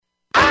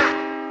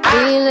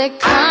Feel it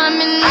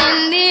coming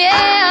in the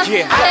air.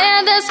 Hear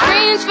the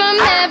screams from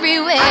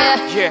everywhere.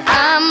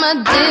 I'm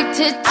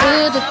addicted to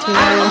the thrill.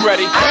 I'm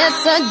ready.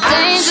 It's a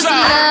dangerous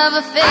love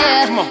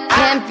affair.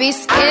 Can't be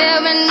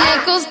scared when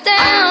it goes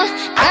down.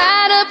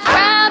 Got a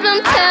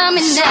problem? Tell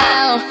me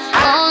now.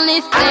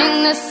 Only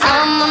thing that's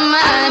on my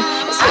mind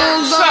is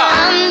who's gonna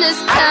run this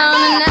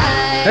town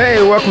tonight. Hey,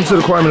 welcome to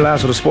the Kwamie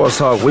Lassiter Sports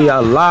Talk. We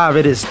are live.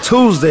 It is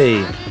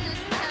Tuesday.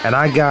 And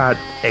I got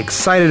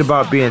excited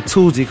about being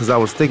Tuesday because I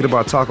was thinking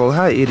about taco.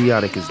 How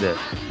idiotic is that?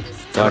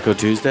 Taco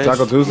Tuesdays?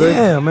 Taco Tuesday?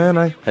 Yeah,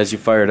 man. Has you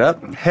fired up?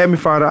 Had me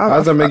fired up. How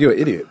does that make you an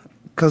idiot?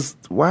 Because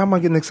why am I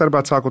getting excited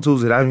about Taco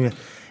Tuesday? I mean,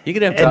 You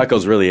can have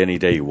tacos really any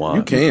day you want.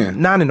 You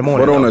can. 9 in the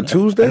morning. But on though. a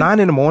Tuesday? 9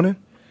 in the morning.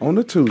 On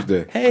a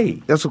Tuesday.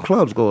 Hey. That's when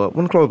clubs go up.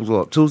 When clubs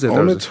go up? Tuesday,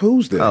 On a Thursday.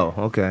 Tuesday. Oh,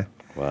 okay.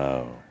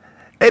 Wow.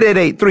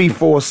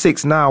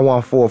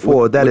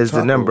 888-346-9144. That With is the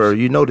tacos. number.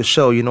 You know the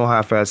show. You know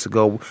how fast to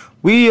go.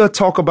 We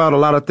talk about a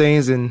lot of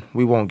things, and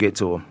we won't get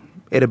to them.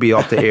 It'll be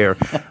off the air.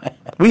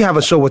 We have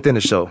a show within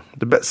the show.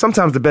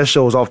 Sometimes the best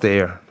show is off the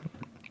air.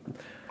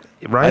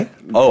 Right?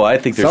 I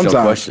think there's Sometimes.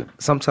 no question.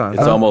 Sometimes.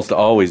 It's almost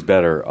always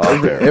better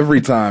off there.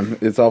 Every time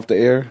it's off the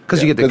air.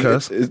 'Cause you get to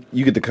cuss.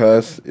 You get to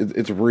cuss.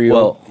 It's real.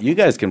 Well, you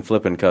guys can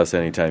flip and cuss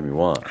anytime you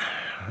want.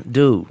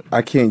 Dude.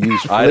 I can't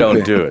use flipping. I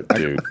don't do it,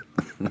 dude.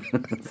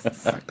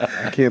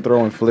 I can't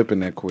throw in flipping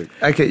that quick.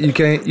 You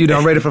can't. You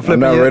not ready for I'm flipping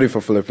not yet? ready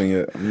for flipping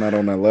yet. I'm not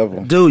on that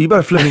level. Dude, you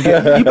better flip and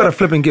get. You better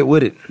flip and get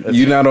with it.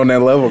 You're not on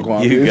that level,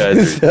 Kwamie. You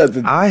guys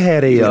I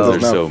had You guys a are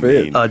so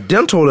fit. mean. a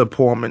dental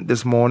appointment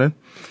this morning,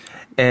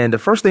 and the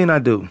first thing I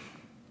do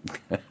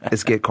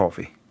is get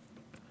coffee.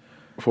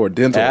 For a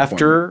dental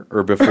After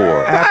or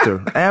before?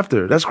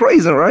 After. That's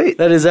crazy, right?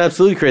 That is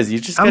absolutely crazy. You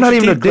just I'm got not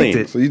your even teeth cleaned.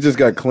 addicted. So you just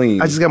got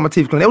clean. I just got my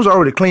teeth cleaned. It was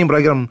already clean, but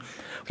I get them.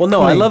 Well,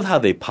 no, I clean. love how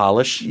they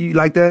polish. You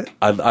like that?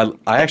 I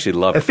actually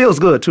love It it. feels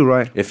good too,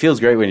 right? It feels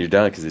great when you're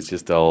done because it's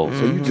just all.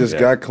 So you just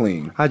Yeah. got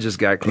clean. I just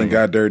got clean. And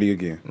got dirty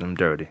again. I'm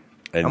dirty.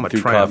 And I'm a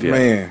through tramp. coffee. Yeah.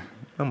 Man.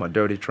 I'm a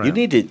dirty tramp.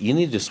 You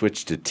need to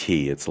switch to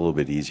tea. It's a little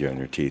bit easier on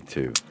your teeth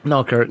too.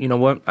 No, Kurt. You know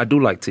what? I do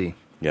like tea.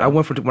 Yeah. I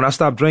went when I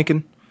stopped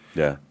drinking.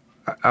 Yeah.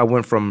 I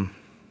went from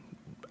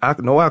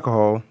no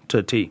alcohol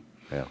to tea.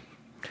 Yeah.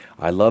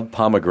 I love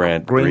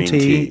pomegranate Green green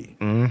tea.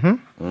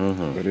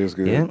 That is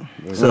good. Yeah.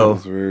 That So-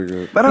 is very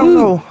good. But I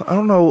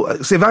don't know.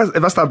 See, if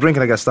I stop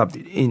drinking, I got to stop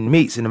eating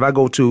meats. And if I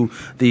go to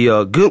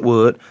the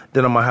Goodwood,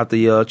 then I'm gonna have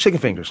the chicken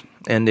fingers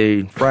and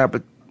the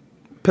fried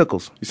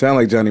pickles. You sound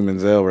like Johnny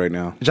Manziel right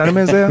now. Johnny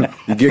Manziel,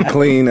 You get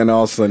clean and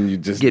all of a sudden you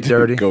just Get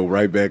dirty. Go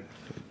right back.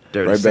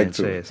 dirty Right back to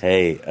Sanchez.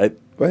 Hey,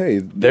 But hey,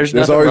 There's there's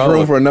nothing always wrong room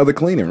with- for another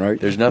cleaning, right?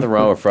 there's nothing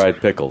wrong with fried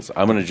pickles.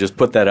 I'm going to just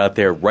put that out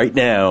there right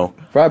now.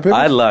 Fried pickles?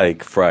 I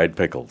like fried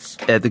pickles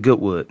At the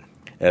Goodwood.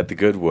 at the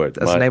Goodwood.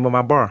 That's the name of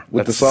my bar.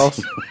 With the That's-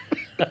 sauce.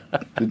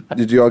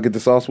 did you all get the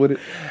sauce with it?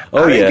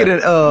 Oh I yeah, didn't get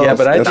it, yeah,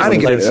 but I That's just didn't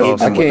would get like it to sauce.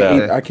 eat I them with can't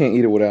that. eat. I can't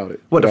eat it without it.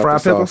 What, the Without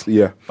fried sauce. pickles?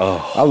 Yeah.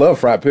 Oh. I love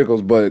fried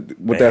pickles, but with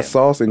Man. that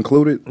sauce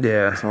included,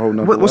 Yeah. it's a whole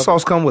nother What level.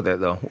 sauce come with that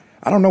though?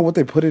 I don't know what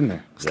they put in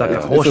there. It's like Yeah. a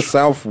It's horse. a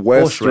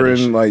southwestern,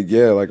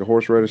 horseradish. like a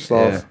horseradish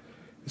sauce. Yeah.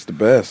 It's the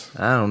best.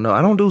 I don't know.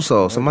 I don't do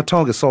sauce, and my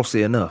tongue is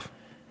saucy enough.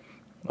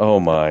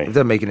 Oh my! If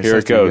that make any Here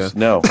sense it to you goes. guys.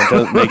 No,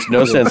 it makes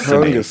no sense to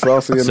tongue me. is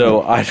saucy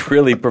So enough. I'd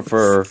really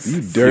prefer You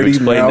you dirty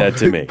explain mouth. that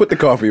to me. Put the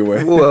coffee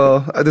away.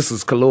 Well, this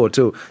is Kalor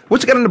too.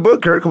 What you got in the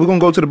book, Kurt? 'Cause we're gonna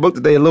go to the book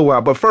today in a little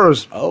while. But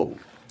first, Oh,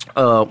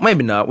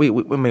 maybe not.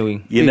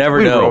 Maybe you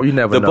never know. roll. You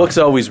never the know. book's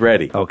always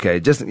ready. Okay,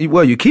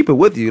 you keep it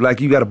with you,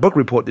 like you got a book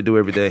report to do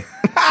every day.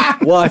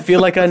 Well, I feel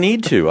like I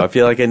need to. I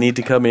feel like I need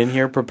to come in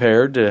here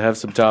prepared to have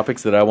some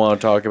topics that I want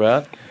to talk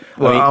about.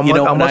 Well, I'm and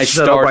gonna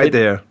shut up right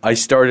there. I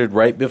started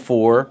right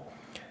before,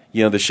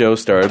 the show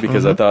started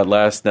because Mm-hmm. I thought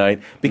last night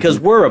because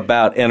we're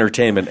about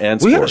entertainment and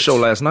sports. We had a show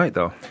last night,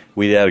 though.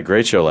 We had a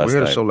great show last We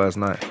had night. a show last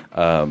night.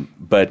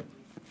 But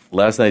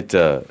last night,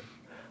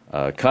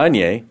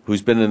 Kanye,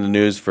 who's been in the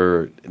news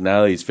for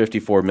now, he's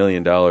 $54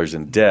 million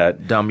in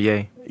debt.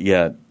 Damier.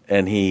 Yeah,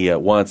 and he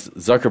wants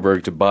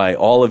Zuckerberg to buy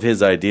all of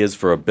his ideas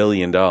for $1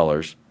 billion. You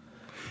talking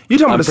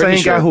I'm about the pretty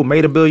same guy sure- who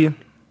made $1 billion?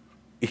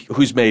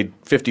 Who's made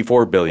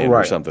 $54 billion or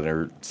Right. something,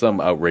 or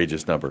some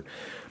outrageous number.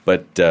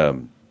 But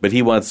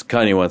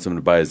Kanye wants him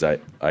to buy his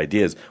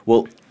ideas.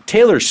 Well,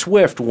 Taylor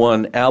Swift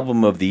won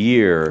Album of the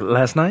Year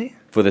Last night?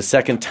 for the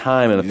second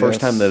time, and the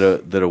first Yes.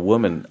 time that a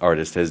woman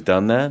artist has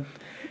done that.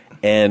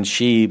 And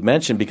she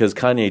mentioned because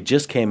Kanye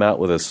just came out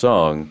with a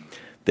song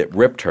that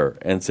ripped her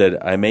and said,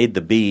 "I made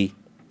the B,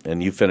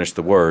 and you finished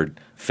the word,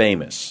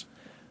 famous."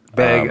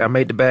 I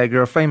made the bad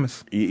girl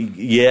famous.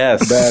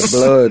 Yes, Bad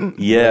blood.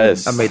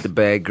 Yes, I made the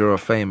bad girl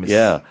famous.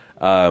 Yeah,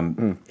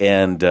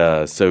 and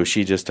so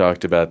she just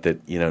talked about that.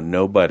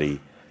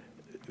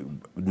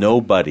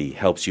 Nobody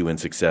helps you in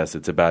success.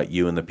 It's about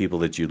you and the people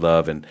that you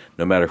love, and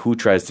no matter who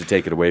tries to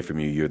take it away from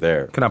you, you're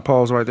there. Can I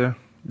pause right there?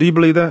 Do you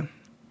believe that?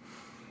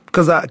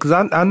 Because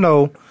I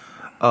know,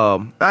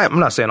 I'm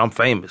not saying I'm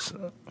famous,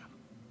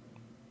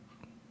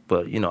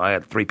 but I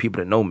had 3 people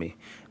that know me.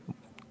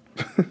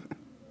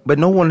 But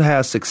no one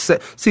has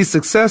success. See,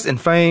 success and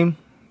fame,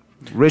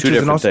 riches, and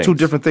different also 2 things.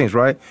 different things,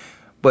 right?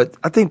 But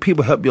I think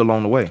people help you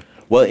along the way.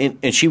 Well,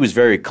 and she was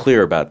very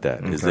clear about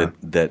that. Is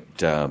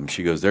that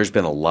she goes, "There's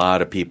been a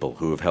lot of people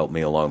who have helped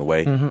me along the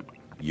way.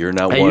 You're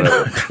not one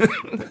of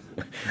them.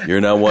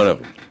 You're not one of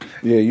them."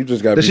 Yeah, you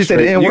just got to be she say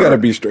the straight. N-word? You got to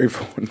be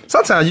straightforward.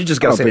 Sometimes you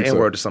just got to say the think so.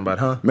 N-word to somebody,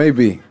 huh?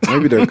 Maybe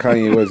the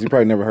Kanye West. You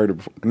probably never heard it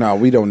before. No,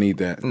 we don't need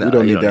that. No, we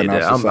don't you need that in our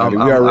that. society.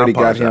 I We already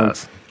got him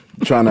apologize.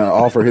 trying to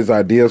offer his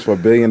ideas for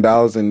 $1 billion,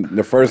 and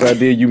the first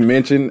idea you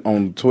mentioned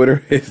on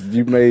Twitter is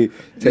you made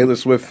Taylor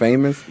Swift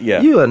famous.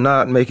 Yeah. You are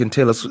not making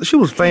Taylor Swift. She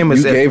was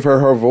famous. You gave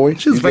her voice.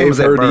 She was You famous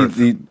gave at her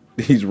birth.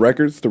 these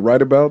records to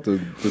write about,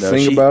 to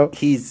sing about.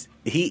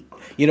 He.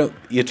 You know,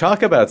 you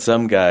talk about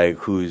some guy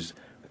who's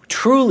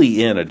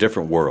truly in a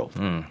different world.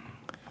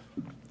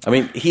 I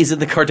mean, he's in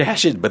the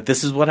Kardashians, but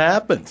this is what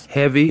happens.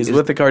 Heavy. He's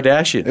with the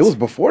Kardashians. It was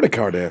before the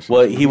Kardashians.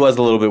 Well, he was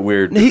a little bit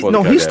weird. Before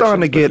the He's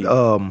starting to Kardashians, get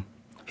but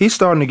he's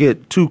starting to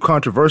get too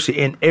controversial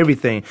in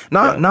everything.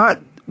 Not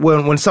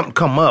when something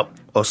come up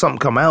or something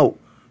come out.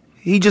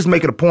 He just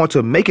make it a point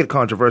to make it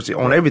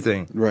controversial on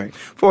everything. Right.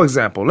 For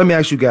example, let me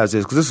ask you guys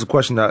this, because this is a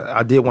question that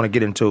I did want to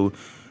get into.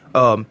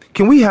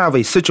 Can we have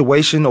a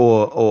situation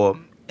or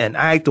an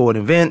act or an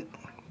event,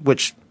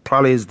 which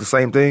probably is the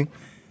same thing?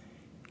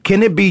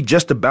 Can it be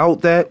just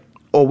about that,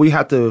 or we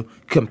have to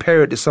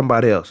compare it to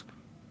somebody else?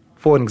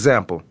 For an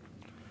example,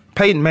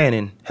 Peyton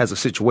Manning has a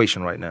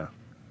situation right now.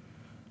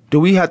 Do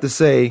we have to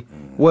say,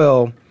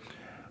 well,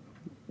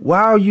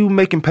 why are you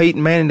making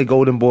Peyton Manning the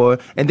golden boy,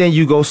 and then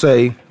you go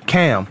say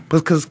Cam?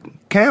 Because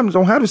Cam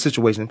don't have a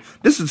situation.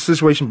 This is a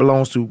situation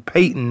belongs to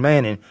Peyton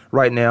Manning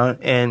right now,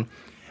 and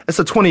it's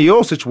a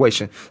 20-year-old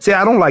situation. See,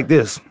 I don't like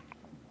this.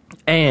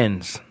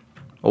 Ands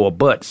or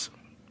buts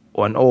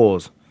or an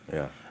ors.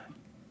 yeah.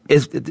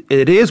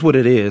 It is what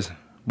it is,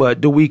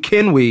 but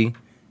can we,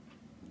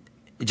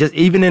 just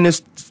even in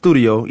this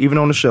studio, even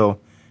on the show,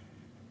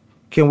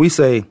 can we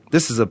say,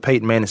 this is a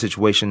Peyton Manning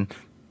situation,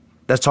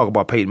 let's talk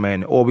about Peyton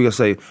Manning, or we gonna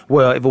say,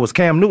 well, if it was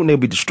Cam Newton, they'd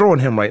be destroying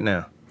him right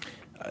now.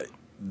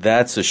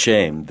 That's a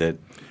shame that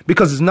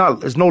Because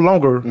it's no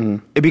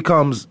longer, it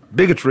becomes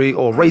bigotry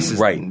or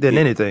racist than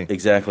anything.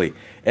 Exactly.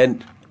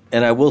 And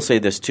I will say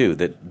this too,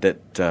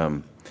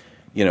 that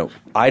you know,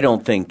 I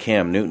don't think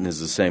Cam Newton is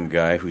the same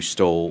guy who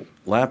stole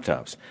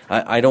laptops.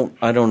 I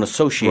don't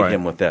associate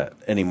him with that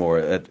anymore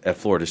at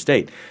Florida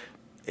State.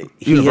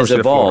 He University has of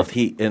evolved.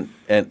 Florida.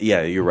 And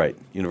yeah, you're right.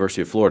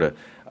 University of Florida.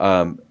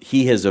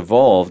 He has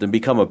evolved and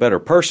become a better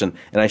person,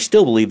 and I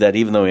still believe that,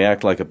 even though he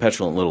acted like a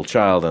petulant little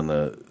child in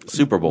the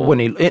Super Bowl.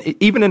 When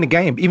even in the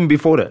game, even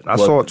before that, I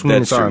saw it too many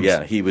that's true. times.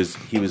 Yeah, he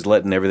was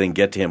letting everything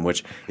get to him,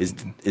 which is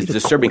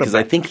disturbing because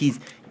I think he's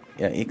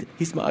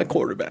my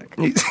quarterback.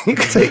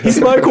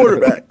 He's my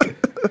quarterback.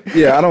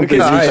 Yeah, I don't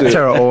think you should.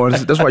 Tara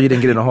Owens. That's why you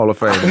didn't get in the Hall of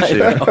Fame this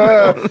year.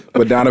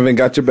 But Donovan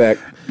got your back.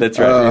 That's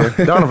right.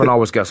 Donovan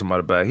always got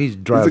somebody back. He's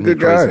driving He's a good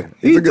me crazy. guy.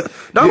 He's a good.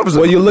 Donovan's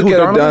Well, you look who,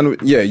 at a Donovan.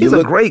 Yeah, he's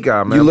a great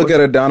guy, man. You look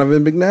at a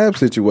Donovan McNabb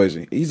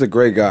situation. He's a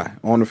great guy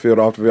on the field,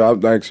 off the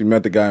field. I actually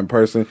met the guy in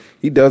person.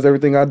 He does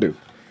everything I do.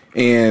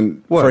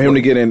 And for him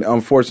to get in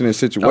unfortunate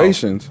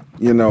situations,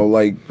 you know,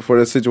 like for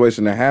the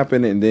situation to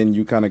happen, and then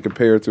you kind of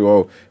compare it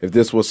to, if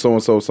this was so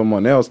and so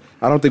someone else,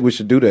 I don't think we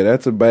should do that.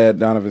 That's a bad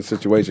Donovan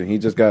situation. He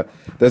just got.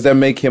 Does that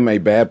make him a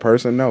bad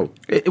person? No.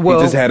 He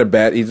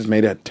just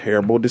made a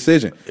terrible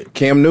decision.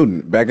 Cam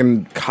Newton, back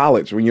in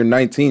college when you're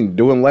 19,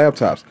 doing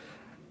laptops,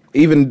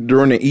 even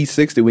during the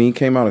E60 when he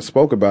came out and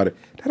spoke about it,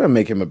 that doesn't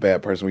make him a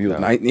bad person when he was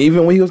 19,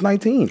 even when he was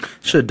 19.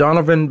 Should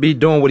Donovan be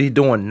doing what he's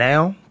doing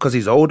now because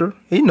he's older?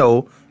 He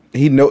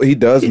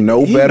does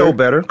know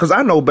better because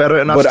I know better,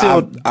 and I've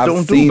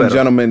seen do better.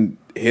 Gentlemen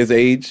his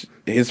age,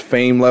 his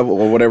fame level,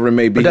 or whatever it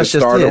may be, but that's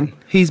his stardom.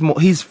 Just it.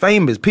 He's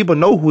famous. People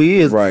know who he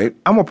is. Right.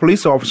 I'm a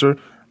police officer.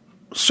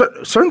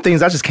 Certain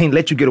things I just can't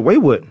let you get away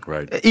with.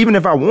 Right. Even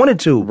if I wanted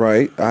to.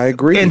 Right. I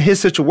agree. In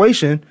his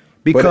situation,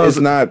 because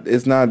but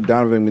it's not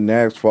Donovan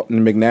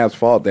McNabb's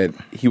fault that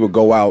he would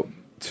go out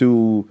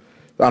to,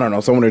 I don't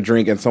know, someone to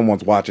drink and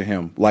someone's watching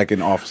him like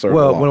an officer.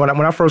 Well, when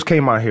I first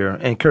came out here,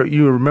 and Kurt,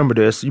 you remember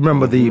this. You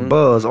remember the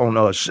buzz on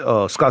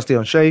Scottsdale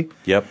and Shea?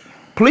 Yep.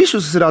 Police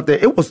used to sit out there.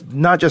 It was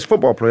not just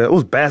football players. It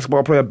was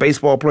basketball players,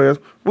 baseball players.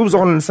 We was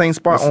all in the same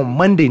spot on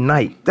Monday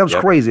night. That was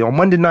crazy. On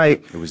Monday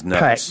night, it was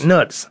nuts. Packed,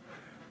 nuts.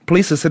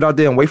 Police would sit out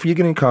there and wait for you to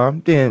get in the car.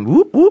 Then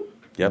whoop, whoop.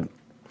 Yep.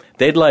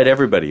 They'd light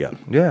everybody up.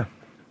 Yeah.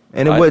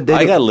 And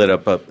I got lit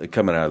up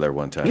coming out of there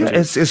one time. Yeah,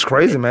 it's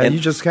crazy, man. You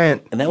just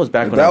can't. And that was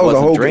back when I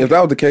wasn't drinking. If that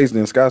was the case,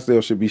 then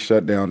Scottsdale should be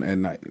shut down at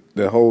night.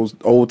 The whole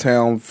Old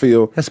Town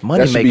feel, that's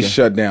money that should making. be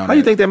shut down. How do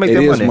you think they make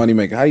their money? It is money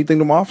making. How do you think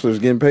them officers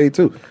getting paid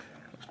too?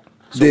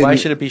 So why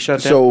should it be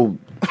shut down? So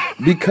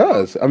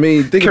because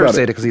think Kurt about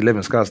said it. Because he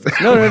lives in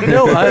Scottsdale.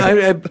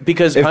 No.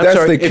 Because if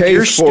that's the case, if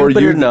you're stupid for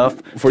you, enough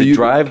to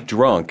drive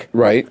drunk,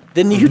 right,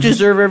 then you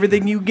deserve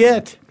everything you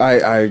get. I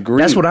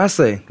agree. That's what I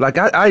say. Like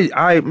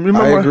I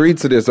remember. I agreed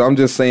to this. I'm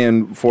just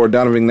saying, for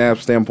Donovan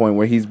McNabb's standpoint,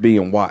 where he's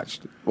being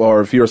watched, or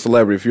if you're a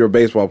celebrity, if you're a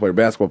baseball player,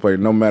 basketball player,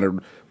 no matter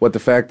what the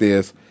fact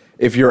is,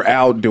 if you're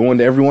out doing what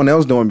everyone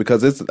else doing,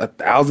 because it's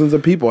thousands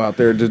of people out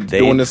there just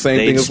doing the same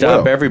thing as well.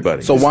 Stop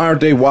everybody. So why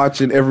aren't they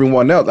watching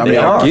everyone else? I mean,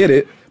 I get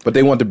it, but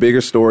they want the bigger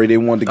story. They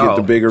want to get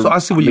the bigger so I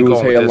see where you're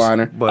news going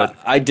headliner. with this, but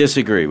I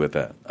disagree with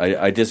that.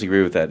 I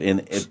disagree with that.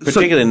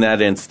 Particularly in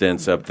that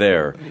instance up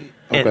there.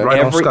 Okay.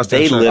 Right on Scottsdale.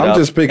 They lit I'm up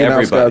just picking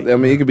out Scott. I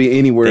mean, it could be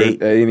anywhere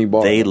at any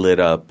bar. They lit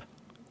up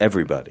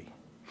everybody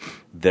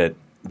that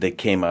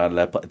came out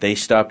of that. They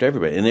stopped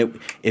everybody, and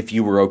if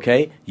you were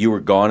okay, you were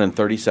gone in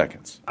 30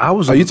 seconds.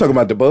 Are you talking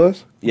about the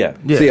buzz? Yeah.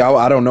 See,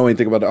 I don't know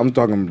anything about that. I'm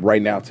talking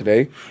right now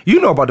today. You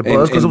know about the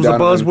buzz because it was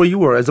Donovan. a buzz where you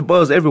were. It's a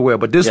buzz everywhere,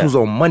 but this was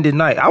on Monday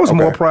night. I was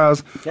more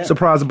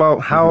surprised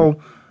about how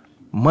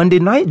Monday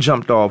night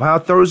jumped off, how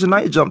Thursday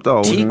night jumped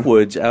off.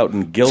 Teakwood's out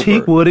in Gilbert.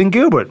 Teakwood and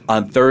Gilbert.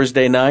 On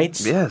Thursday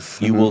nights,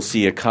 yes, you will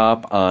see a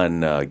cop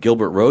on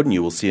Gilbert Road, and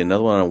you will see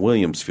another one on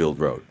Williamsfield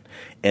Road.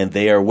 And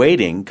they are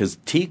waiting because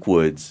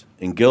Teakwood's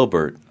in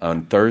Gilbert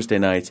on Thursday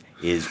nights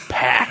is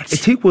packed.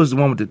 Teakwood's the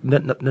one with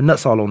the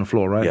nuts all on the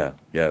floor, right?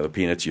 Yeah, the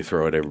peanuts you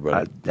throw at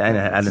everybody. I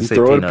didn't say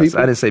peanuts.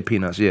 I didn't say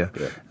peanuts,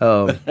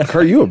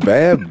 Kurt, you a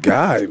bad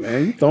guy,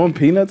 man. You throwing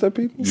peanuts at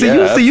people?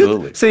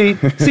 Absolutely. See,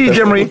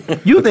 Jimmy,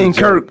 you think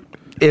Kirk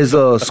is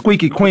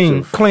squeaky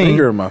clean,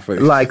 finger in my face.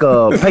 like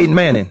Peyton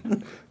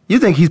Manning. You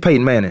think he's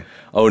Peyton Manning?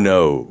 Oh,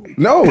 no.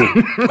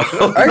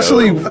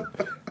 Actually,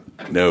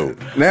 no.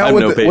 Now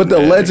with the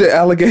alleged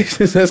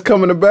allegations that's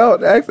coming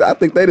about, actually, I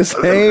think they the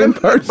same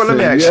person. But let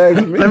me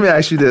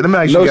ask you this. Let me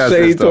ask you guys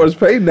shade this, towards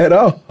Peyton at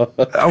all.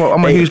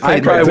 I'm a huge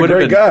Peyton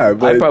Manning guy.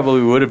 I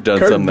probably would have done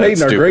Kurt something and Peyton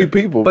that stupid. are great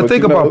people. But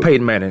think about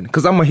Peyton Manning,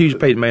 because I'm a huge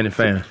Peyton Manning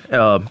fan.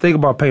 Think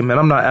about Peyton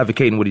Manning. I'm not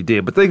advocating what he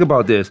did, but think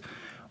about this.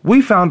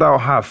 We found out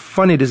how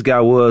funny this guy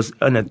was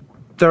in the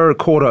third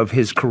quarter of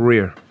his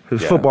career,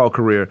 his football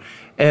career.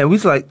 And we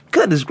was like,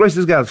 goodness gracious,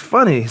 this guy's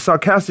funny,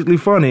 sarcastically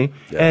funny.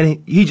 Yeah.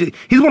 And he's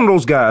one of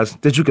those guys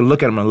that you can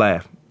look at him and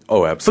laugh.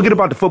 Oh, absolutely. Forget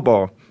about the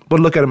football, but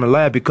look at him and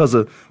laugh because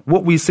of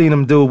what we've seen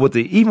him do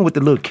even with the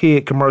little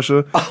kid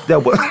commercial.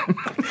 That was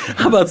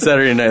How about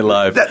Saturday Night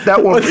Live?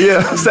 that one,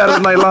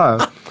 Saturday Night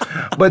Live.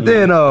 But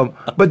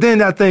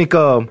then I think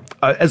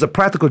as a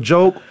practical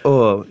joke,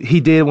 he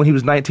did when he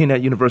was 19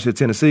 at University of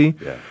Tennessee.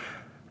 Yeah.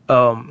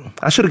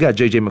 I should have got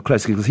J.J.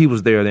 McCleskey because he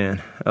was there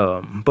then.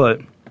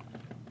 But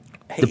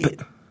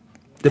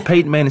the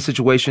Peyton Manning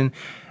situation.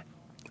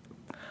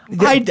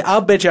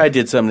 I'll bet you I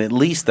did something at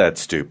least that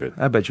stupid.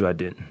 I bet you I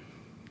didn't.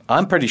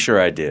 I'm pretty sure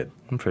I did.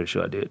 I'm pretty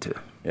sure I did too.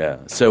 Yeah.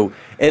 So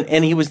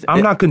and he was.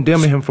 I'm not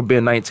condemning him for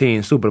being 19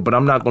 and stupid, but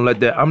I'm not going to let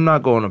that. I'm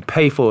not going to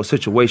pay for a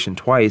situation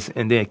twice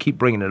and then keep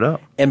bringing it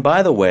up. And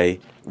by the way,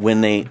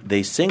 when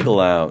they single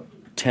out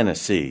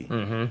Tennessee,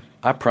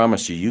 I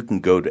promise you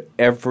can go to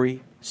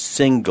every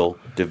single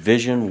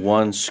Division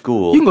I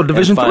school. You can go to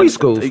Division III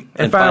schools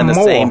and find the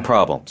more. same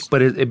problems.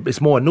 But it's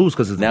more news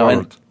because it's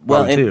now.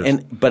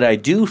 volunteers. But I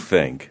do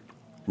think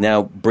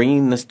now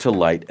bringing this to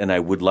light, and I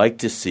would like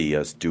to see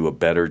us do a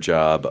better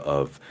job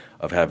of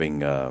having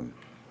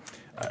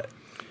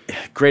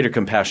greater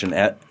compassion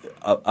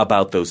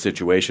about those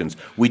situations.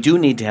 We do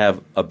need to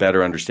have a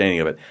better understanding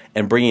of it,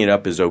 and bringing it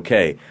up is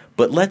okay.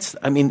 But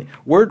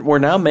we're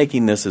now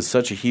making this as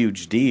such a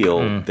huge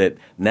deal that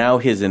now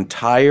his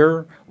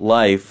entire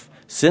life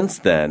since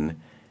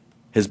then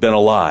has been a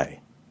lie.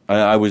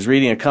 I was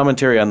reading a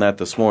commentary on that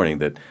this morning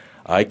that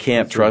I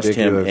can't trust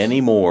him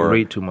anymore.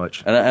 Read too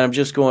much. And I'm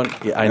just going,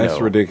 I know.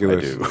 That's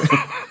ridiculous. I do.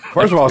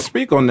 First of all,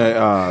 speak on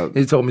the.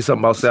 He told me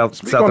something about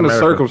South on America. the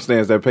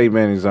circumstance that Peyton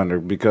Manning's under,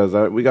 because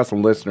we got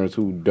some listeners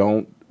who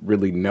don't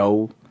really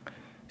know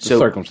the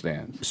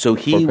circumstance. So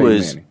he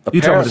was.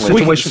 You talking about the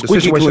situation?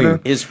 Squeaky clean.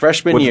 His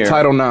freshman with year.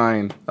 Title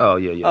IX. Oh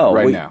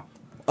yeah. Now.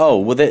 Oh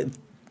well,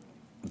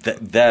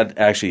 that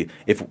actually,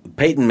 if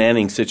Peyton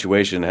Manning's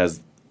situation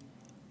has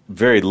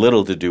very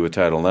little to do with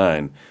Title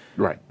IX,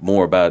 right?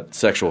 More about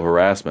sexual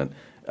harassment.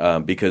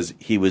 Because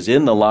he was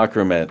in the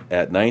locker room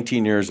at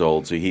 19 years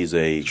old, so he was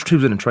in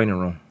the training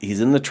room.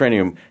 He's in the training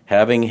room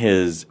having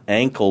his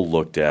ankle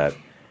looked at,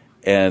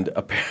 and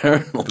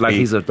apparently,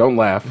 like don't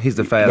laugh. He's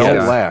the fast guy.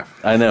 Don't laugh.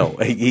 I know.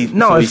 It's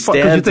funny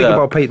because you think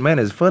about Peyton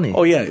Manning, it's funny.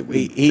 Oh yeah,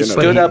 he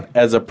stood up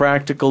as a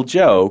practical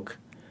joke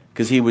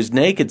because he was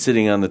naked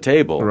sitting on the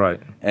table,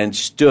 right? And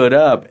stood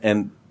up,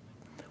 and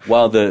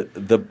while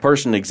the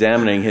person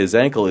examining his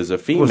ankle is a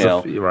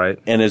female, right,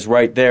 and is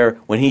right there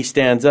when he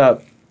stands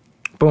up.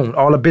 Boom!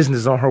 All the business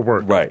is on her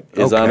work. Right,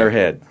 is on her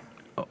head.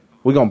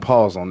 We're gonna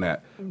pause on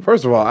that.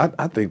 First of all,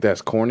 I think that's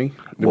corny.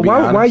 Well,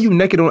 why are you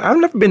naked on? I've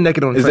never been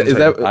naked on a training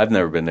table. I've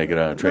never been naked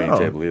on a training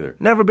table either.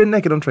 Never been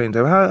naked on a training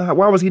table.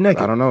 Why was he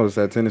naked? I don't know. It's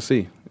at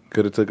Tennessee.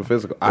 Could have took a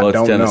physical. Well, I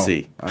don't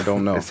Tennessee. know. I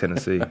don't know. It's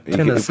Tennessee. He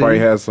probably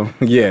has some.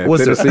 Yeah,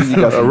 What's Tennessee. You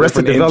got some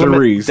Arrested different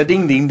injuries. The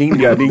ding ding ding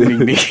ding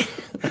ding ding.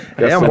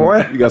 Damn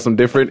boy, you got some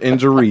different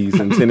injuries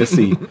in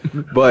Tennessee,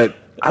 but.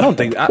 I don't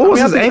think. What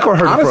was his ankle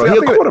hurt for? He's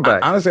a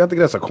quarterback. Honestly, I think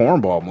that's a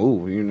cornball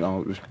move. You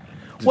know.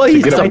 Well,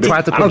 he's get some up.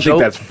 practical I don't joke.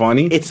 think that's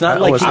funny. It's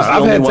not like he's the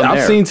I've only one I've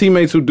there. seen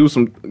teammates who do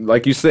some,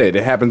 like you said,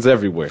 it happens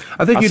everywhere.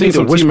 I think I've you seen need to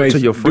some whisper teammates to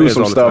your do friends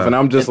some all the stuff, time. and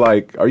I'm just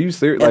like, are you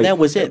serious? And Like, that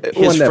was it.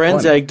 wasn't His that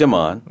friends funny. egged him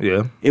on.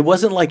 Yeah. It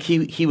wasn't like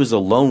he was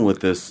alone with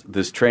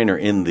this trainer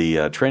in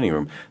the training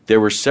room. There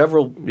were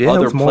several Yeah, there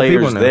other was more people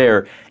players in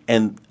there. there,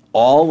 and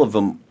all of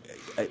them.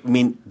 I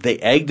mean, they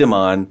egged him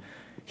on.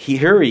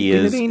 Here he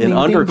is, Ding, an ding, ding,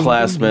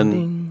 underclassman ding,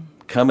 ding.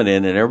 coming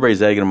in, and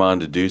everybody's egging him on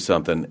to do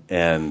something.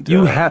 And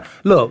You have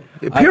look.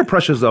 Peer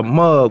pressure's a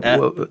mug.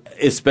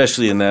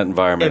 especially in that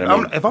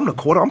environment. If I'm the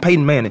quarter, I'm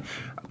Peyton Manning,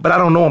 but I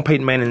don't know I'm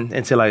Peyton Manning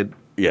until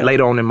Yeah.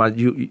 later on in my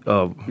You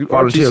Archie's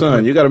volunteer.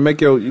 son. You got to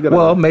make your. You gotta,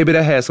 Well, maybe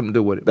that has something to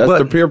do with it. that's But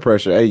the peer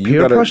pressure. Hey, you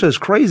peer gotta, pressure is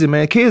crazy,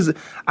 man. Kids,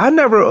 I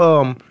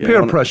never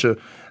peer pressure.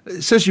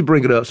 Since you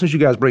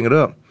guys bring it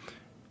up,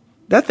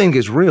 that thing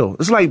is real.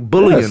 It's like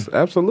bullying. Yes,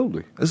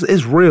 absolutely,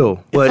 It's real,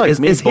 It's but like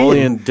me it's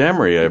bullying hidden.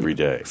 Demery every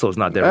day. So it's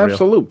not that real.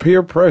 absolute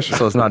peer pressure.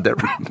 So it's not that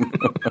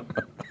real.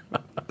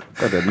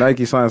 Got that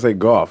Nike sign say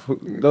golf.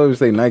 Don't even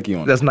say Nike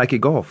on it. That's Nike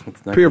Golf.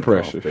 Peer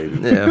pressure. baby.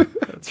 Yeah,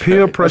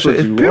 peer pressure.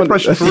 what you Peer want-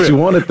 pressure. that's For what real. you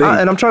wanna think.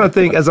 And I'm trying to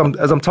think as I'm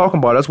talking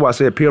about it, that's why I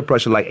said peer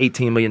pressure like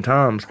 18 million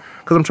times.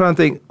 Because I'm trying to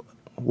think,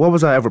 what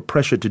was I ever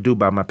pressured to do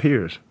by my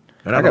peers?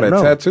 And I got don't a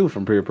know. tattoo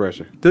from peer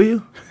pressure. Do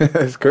you?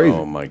 It's crazy.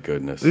 Oh my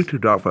goodness! You're too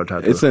dark for a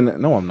tattoo. It's in.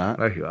 No, I'm not.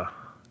 There you are.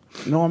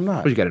 No, I'm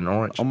not. What you got, an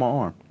orange? On my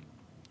arm.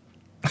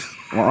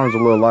 My arm's a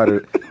little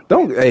lighter.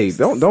 Don't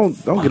get on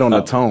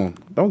the tone.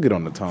 Don't get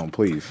on the tone,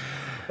 please.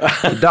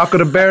 The darker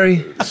the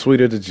berry.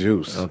 Sweeter the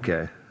juice.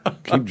 Okay.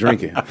 Keep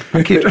drinking.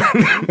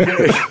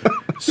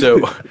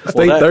 So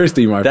Stay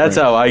thirsty, my That's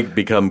friend. how I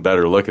become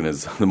better looking.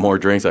 Is the more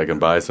drinks I can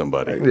buy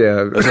somebody.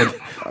 Yeah.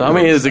 How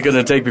many is it going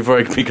to take before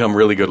I can become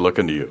really good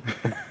looking to you?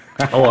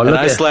 Oh, And look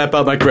I at. slap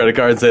out my credit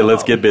card and say,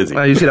 "Let's get busy."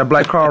 You see that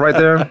black card right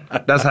there?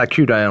 That's how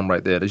cute I am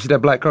right there. You see that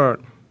black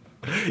card?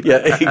 Yeah,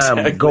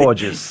 exactly. I'm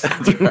gorgeous.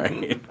 That's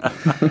right.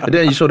 And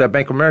then you show that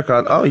Bank of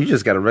America. Oh, you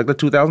just got a regular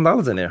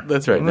 $2,000 in there.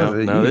 That's right. No,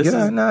 this is-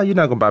 No, you're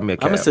not gonna buy me a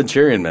cab. I'm a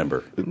Centurion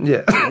member.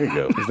 Yeah, There you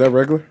go. Is that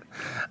regular?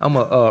 I'm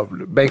a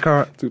bank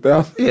card.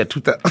 2000? Yeah,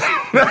 2,000.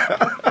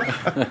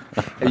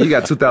 You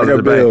got 2,000 I in the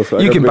got bills.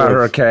 bank. I You got can buy bills.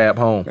 her a cab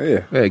home.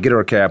 Yeah. Get her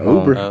a cab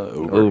Uber.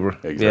 home. Uber.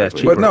 Exactly. Yeah, it's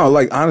Exactly. cheaper. But no,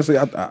 like honestly,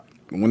 I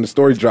when the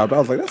story dropped, I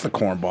was like, that's a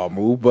cornball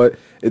move. But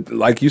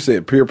like you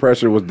said, peer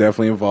pressure was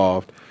definitely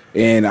involved.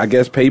 And I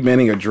guess Peyton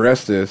Manning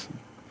addressed this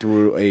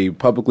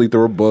publicly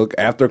through a book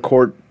after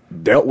court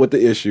dealt with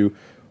the issue.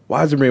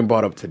 Why is it being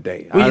brought up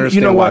today? Well, I you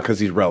understand know why, what? because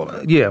he's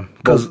relevant. Yeah,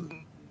 because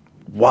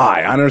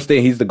Why? I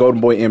understand he's the golden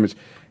boy image.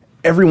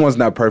 Everyone's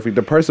not perfect.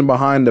 The person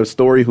behind the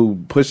story who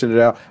pushing it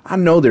out, I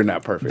know they're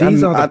not perfect.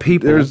 These are the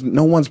people. There's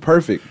no one's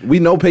perfect. We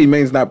know Peyton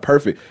Manning's not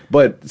perfect,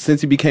 but since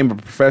he became a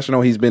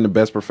professional, he's been the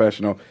best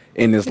professional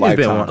in his He's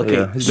been lifetime. one- Okay,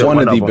 yeah, he's been one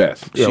of the them.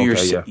 best. Yeah,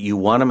 So okay, you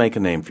want to make a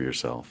name for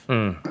yourself,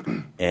 and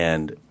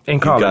In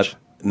you've college.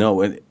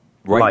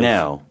 right Life.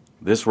 now,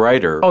 this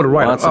writer Oh, the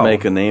writer. wants to Oh.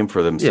 make a name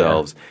for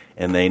themselves,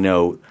 and they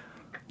know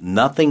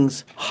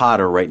nothing's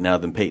hotter right now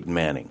than Peyton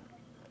Manning.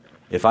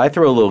 If I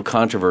throw a little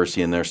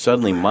controversy in there,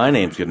 suddenly my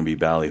name's going to be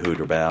ballyhooed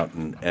about,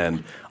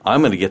 and I'm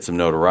going to get some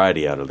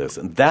notoriety out of this,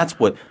 and that's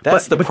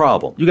the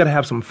problem. You got to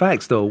have some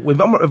facts, though. If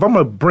I'm going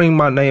to bring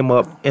my name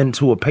up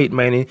into a Peyton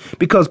Manning,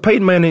 because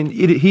Peyton Manning,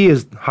 he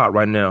is hot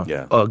right now.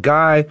 Yeah. A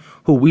guy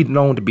who we've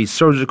known to be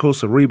surgical,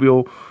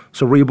 cerebral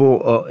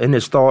in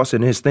his thoughts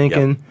and his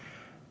thinking. Yep.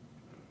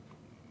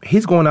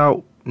 He's going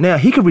out now.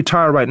 He could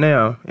retire right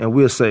now, and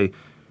we'll say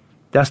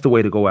that's the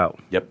way to go out.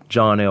 Yep.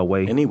 John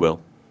Elway, And he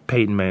will.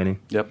 Peyton Manning.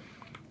 Yep.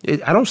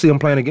 I don't see him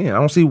playing again. I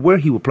don't see where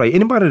he would play.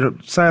 Anybody to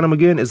sign him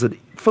again is a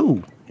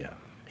fool. Yeah.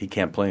 He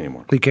can't play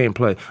anymore. He can't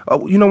play.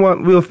 Oh, you know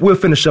what? We'll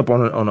finish up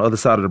on the other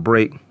side of the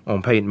break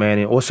on Peyton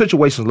Manning or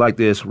situations like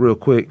this real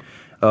quick.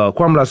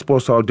 Kwamie Lassiter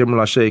Sports Talk, Demery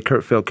Lachey,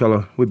 Kurt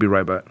Feldkeller. We'll be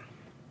right back.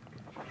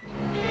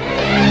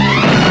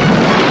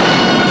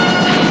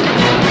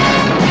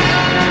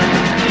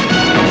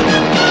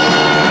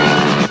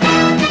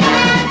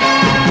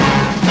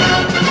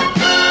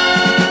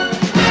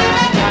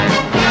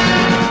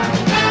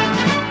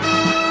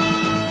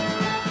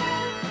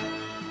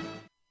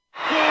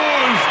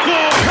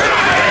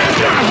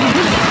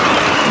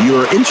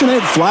 Your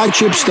internet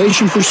flagship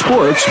station for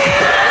sports.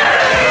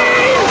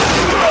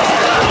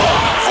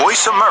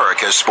 Voice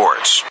America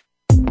Sports.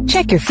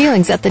 Check your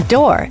feelings at the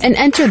door and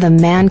enter the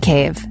Man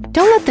Cave.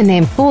 Don't let the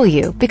name fool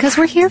you, because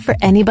we're here for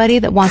anybody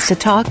that wants to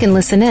talk and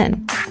listen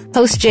in.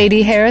 Hosts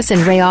J.D. Harris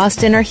and Ray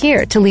Austin are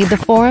here to lead the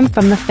forum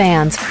from the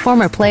fans,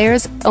 former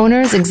players,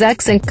 owners,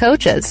 execs, and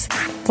coaches.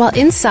 While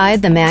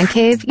inside the Man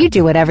Cave, you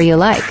do whatever you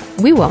like.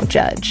 We won't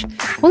judge.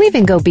 We'll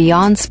even go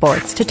beyond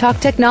sports to talk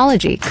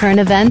technology, current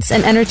events,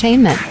 and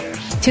entertainment.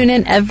 Tune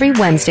in every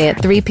Wednesday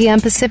at 3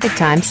 p.m. Pacific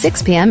Time,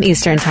 6 p.m.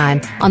 Eastern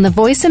Time on the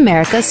Voice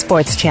America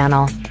Sports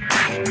Channel.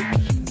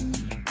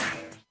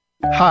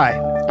 Hi,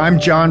 I'm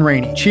John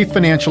Rainey, Chief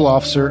Financial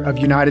Officer of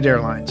United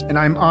Airlines, and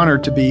I'm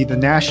honored to be the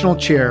National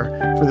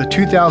Chair for the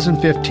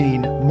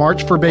 2015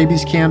 March for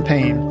Babies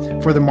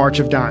campaign for the March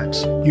of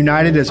Dimes.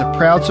 United is a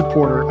proud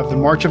supporter of the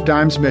March of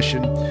Dimes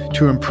mission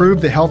to improve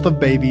the health of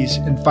babies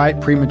and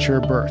fight premature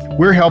birth.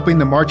 We're helping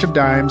the March of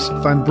Dimes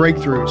fund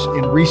breakthroughs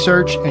in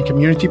research and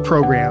community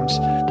programs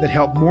that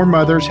help more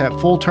mothers have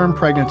full-term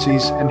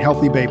pregnancies and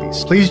healthy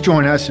babies. Please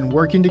join us in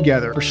working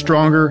together for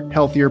stronger,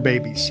 healthier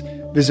babies.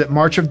 Visit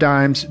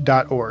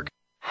marchofdimes.org.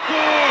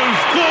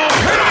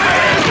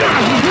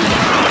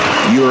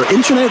 Your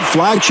internet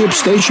flagship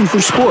station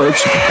for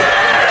sports.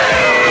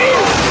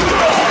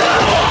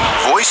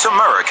 Voice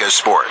America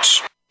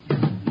Sports.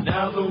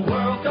 Now the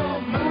world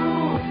don't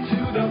move to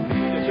the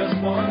beat of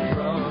just one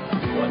drum.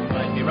 What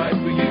might be right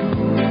for you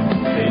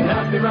may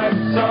not be right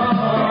for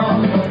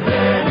some.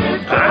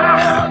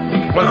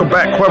 Welcome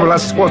back, Kwamie,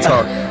 Lassiter Sports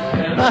Talk.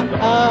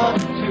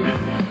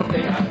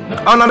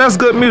 Oh, no, that's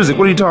good music.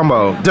 What are you talking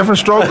about? Different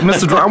stroke,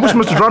 Mr. Drum. I wish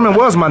Mr. Drummond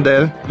was my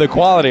daddy. The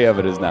quality of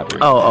it is not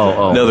very good.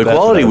 Oh. No, the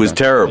quality was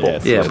terrible.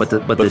 Yes. Yeah, but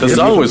the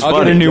song was I'll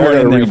funny. get a new one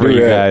in there for redo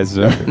you that. guys.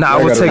 Nah,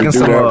 I was taking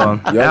some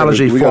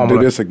allergy we gotta do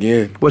formula. this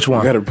again. Which one?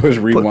 We gotta push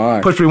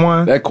rewind. Push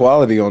rewind? That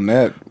quality on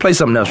that. Play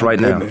something else right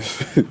now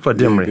for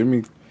Dimmery. Give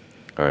me.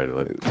 All right.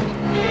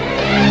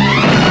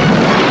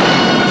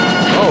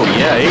 Oh,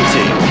 yeah, 18.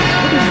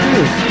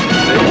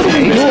 What are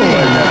you doing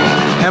right now?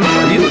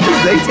 This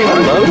is 18. What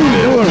are you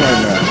doing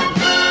right now?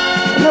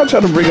 I'm not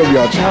trying to bring up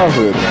your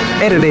childhood.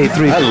 Edit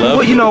 83. I love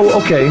Well, you know,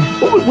 okay.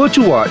 What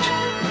you watch?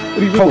 What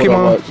do you mean Pokemon? what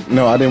I watch?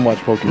 No, I didn't watch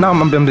Pokemon. No,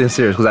 I'm being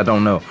serious because I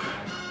don't know.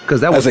 Because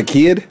that was As a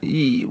kid?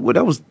 Well,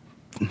 that was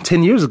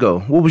 10 years ago.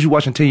 What was you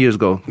watching 10 years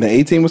ago? The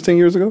 18 was 10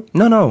 years ago?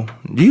 No,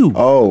 you.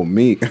 Oh,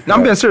 me. No,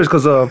 I'm being serious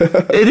because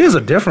it is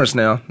a difference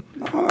now.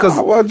 Because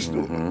I watched.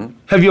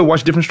 have you ever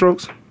watched Different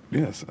Strokes?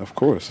 Yes, of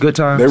course. Good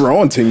times. They were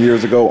on 10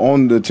 years ago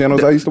on the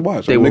channels I used to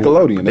watch. They On were-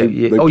 Nickelodeon.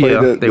 They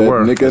played they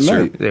were. Nick at That's true.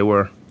 Night. They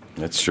were.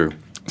 That's true.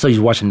 So you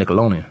was watching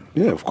Nickelodeon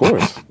Yeah, of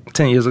course.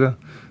 10 years ago?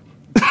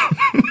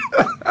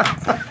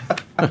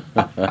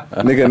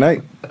 Nick at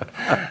Night.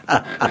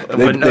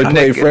 They played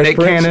Nick- Fresh Nick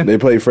Prince. Cannon. They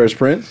played Fresh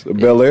Prince,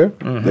 Bel Air.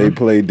 They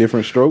played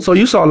Different Strokes. So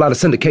you saw a lot of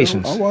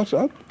syndications. I watched.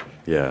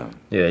 Yeah.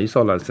 Yeah, you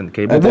saw a lot of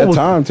syndications. At that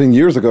time, 10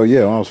 years ago,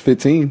 yeah, when I was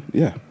 15,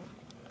 yeah.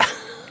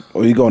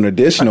 Well, you go an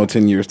additional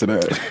 10 years to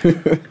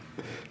that.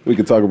 We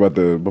could talk about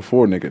the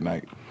before Nick at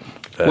Night.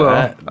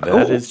 That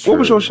is true. What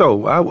was your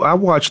show? I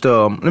watched,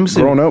 let me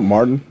see. Growing Up,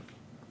 Martin,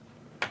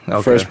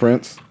 Okay. Fresh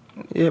Prince.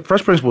 Yeah,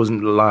 Fresh Prince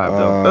wasn't live,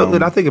 though.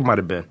 I think it might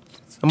have been.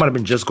 It might have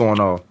been just going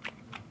off.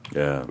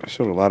 Yeah. I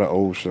showed a lot of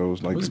old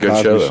shows, like was the a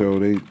good Cosby show,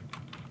 Show.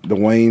 The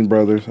Wayne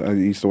Brothers. I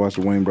used to watch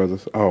the Wayne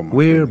Brothers. Oh, my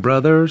We're goodness.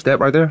 brothers. That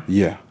right there?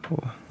 Yeah.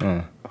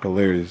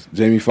 Hilarious.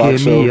 Jamie Foxx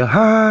Give show. me a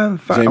high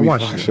five. I Jamie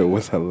watched Foxx it. show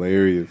was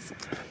hilarious.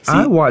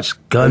 I watched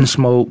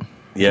Gunsmoke.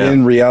 Yeah.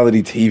 Then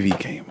reality TV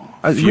came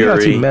on.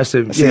 Reality messed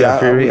it. See, Yeah, I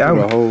Fury. went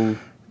through the whole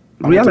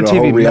Reality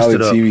TV messed reality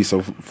it up. TV.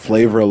 So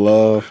Flavor of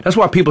Love, That's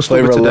why people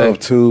stupid Flavor of today. Love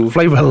 2,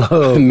 Flavor of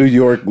Love. New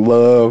York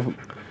Love.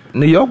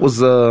 New York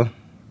was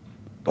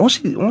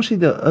wasn't she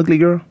the ugly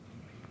girl?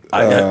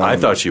 I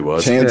thought she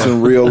was. Chance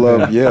and Real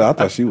Love. Yeah, I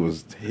thought she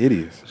was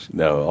hideous.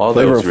 No, all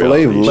Flavor those Flav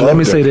reality loved But let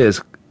me her. say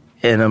this,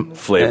 and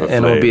Flavor and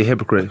I'm gonna be a Flav.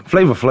 hypocrite.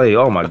 Flavor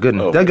Flav. Oh my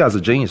goodness, Oh. that guy's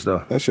a genius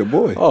though. That's your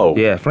boy. Oh.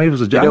 Yeah,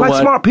 Flavor's a You genius. I know like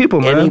what? smart people,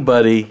 man.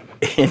 Anybody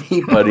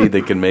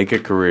that can make a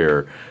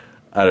career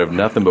out of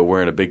nothing but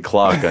wearing a big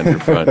clock on your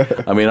front.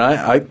 I mean,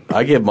 I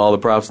give him all the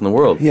props in the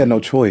world. He had no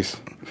choice.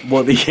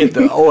 Well,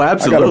 oh, I gotta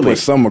absolutely. put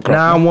some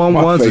across my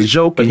 911's a face.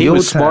 joke. But in he your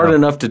was smart town.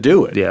 enough to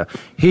do it. Yeah,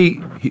 he.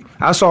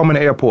 I saw him in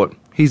the airport.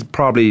 He's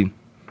probably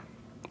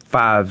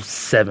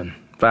 5'7",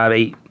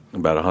 5'8",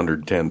 About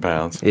 110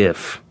 pounds.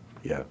 if.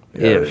 Yeah.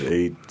 If.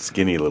 A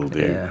skinny little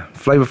dude. Yeah,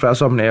 Flavor Flav. I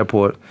saw him in the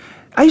airport.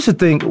 I used to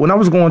think when I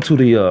was going to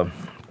the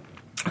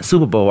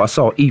Super Bowl, I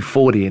saw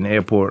E40 in the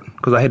airport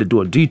because I had to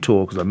do a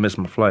detour because I missed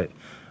my flight.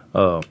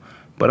 But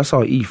I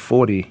saw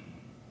E40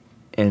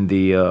 in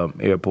the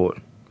airport.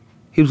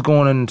 He was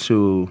going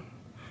into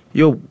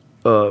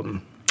where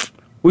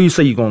you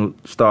say you're going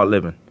to start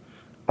living?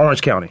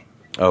 Orange County.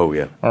 Oh,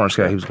 yeah. Orange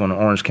County. He was going to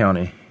Orange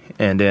County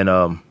and then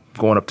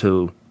going up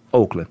to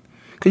Oakland.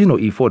 Because you know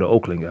E4, the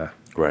Oakland guy.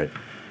 Right.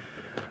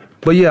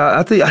 But yeah,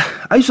 I think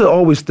I used to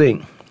always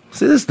think,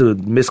 see, this is the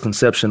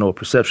misconception or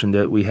perception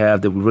that we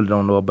have that we really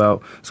don't know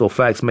about. So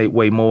facts make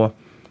way more.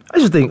 I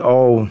used to think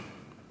all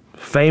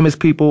famous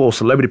people or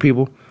celebrity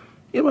people,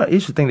 you know, I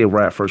used to think they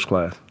ride first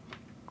class.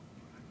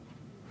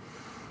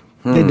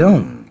 They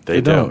don't. They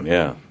don't.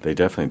 Yeah, they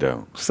definitely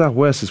don't.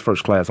 Southwest is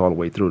first class all the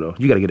way through, though.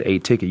 You got to get an A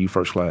ticket, you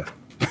first class.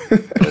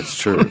 That's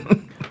true.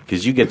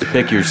 Because you get to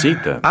pick your seat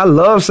then. I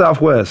love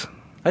Southwest.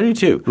 I do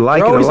too.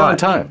 Like They're it a always lot. on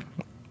time.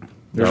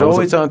 There's They're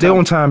always on time. They're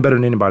on time better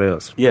than anybody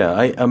else.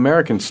 Yeah,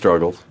 Americans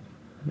struggle.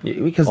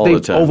 Yeah, because All they the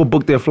time.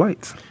 overbook their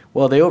flights.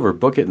 Well, they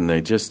overbook it and they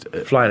just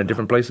Flying to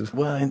different places.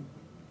 Well,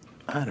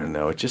 I don't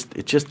know. It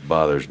just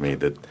bothers me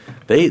that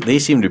they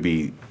seem to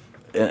be,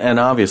 and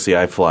obviously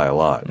I fly a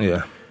lot.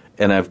 Yeah.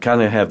 and I've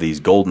kind of have these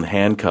golden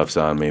handcuffs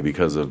on me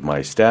because of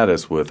my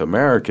status with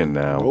American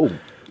now. Oh.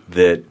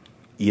 That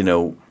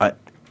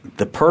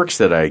the perks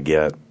that I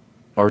get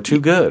are too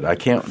good. I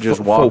can't just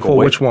walk for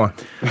away. Which one?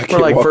 For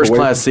like first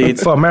class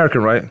seats. For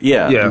American, right?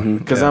 Yeah, Yeah.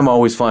 Because I'm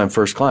always flying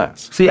first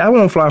class. See, I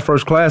won't fly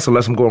first class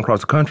unless I'm going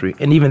across the country,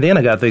 and even then,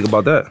 I got to think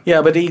about that.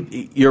 Yeah, but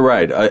you're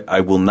right.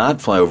 I will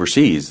not fly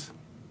overseas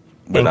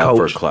without coach.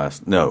 first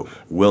class. No,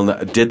 will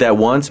not. Did that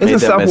once. Isn't made that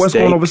Southwest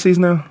mistake. going overseas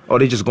now? Or are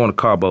they just going to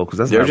Cabo? Because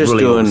that's They're not just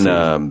really doing.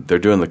 overseas. They're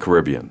doing the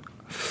Caribbean.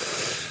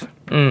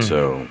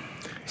 So,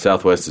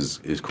 Southwest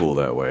is cool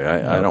that way.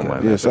 I don't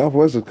mind. Yeah, that.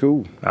 Southwest is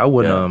cool. I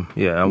wouldn't.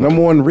 I would,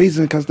 Number one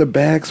reason because the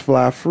bags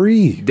fly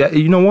free.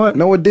 you know what?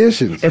 No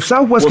additions. If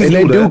Southwest and can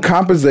they do do that,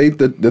 compensate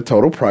the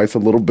total price a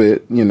little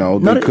bit. You know,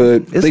 No, they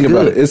could it's think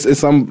about it. good. It's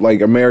some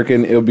like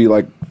American. It'll be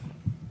like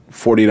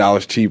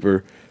 $40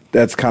 cheaper.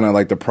 That's kind of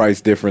like the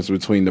price difference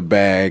between the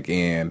bag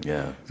and.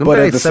 Yeah. The But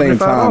at bag's the same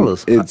time,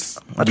 $75. it's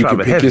I you drive can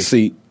it pick heavy. your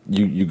seat.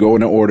 You go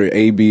in the order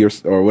A, B,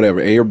 or whatever,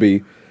 A or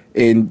B,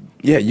 and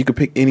yeah, you can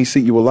pick any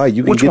seat you would like.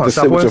 You can Which get one, to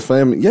sit with your Southwest?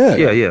 family. Yeah,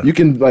 Yeah. You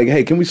can like,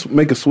 hey, can we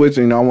make a switch?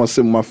 And I want to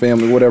sit with my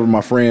family, whatever.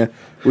 My friend,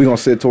 we're gonna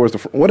sit towards the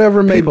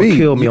whatever it may People be.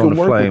 kill me You on can the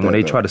work with plane when that,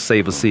 they though. try to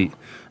save a seat.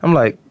 I'm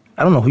like,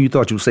 I don't know who you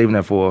thought you were saving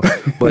that for,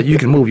 but you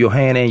can move your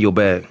hand and your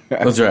bag.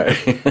 That's right.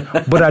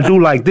 But I do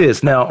like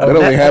this now. That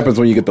only happens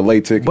when you get the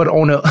late ticket. But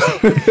on the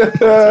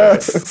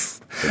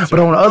but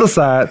on the other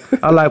side,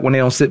 I like when they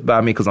don't sit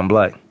by me because I'm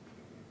black.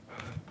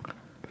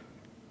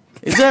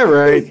 Is that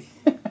right?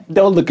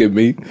 Don't look at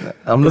me.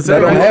 I'm looking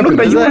that at don't you. I'm happen? looking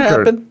at Does you, that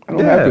Kurt. happen? That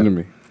don't happen to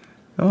me.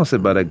 I don't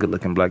sit by that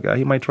good-looking black guy.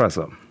 He might try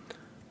something.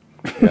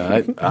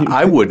 Yeah,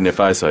 I wouldn't if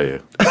I saw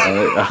you.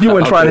 You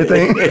wouldn't try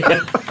anything.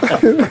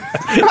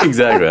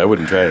 Exactly. I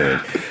wouldn't try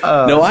anything.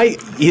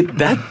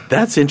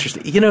 That's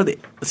interesting.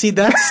 See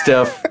that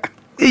stuff.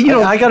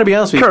 I got to be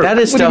honest with you. Kurt, That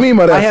is what do you stuff. mean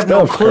by that I have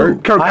no stuff, clue.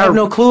 Kurt, I have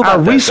no clue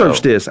about that. I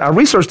researched this. I I do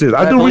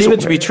believe research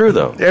it to be true,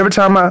 though. Every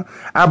time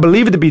I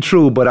believe it to be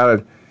true,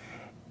 but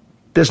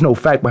there's no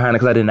fact behind it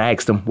because I didn't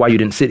ask them why you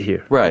didn't sit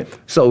here. Right.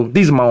 So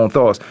these are my own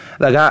thoughts.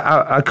 Like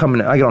I come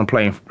in, I get on the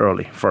plane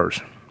early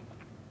first,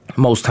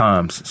 most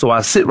times. So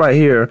I sit right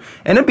here,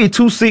 and there'd be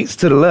 2 seats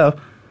to the left.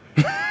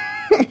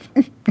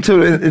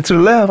 to the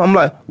left, I'm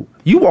like,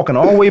 you walking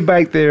all the way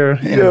back there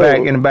in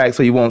the back,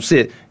 so you won't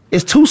sit.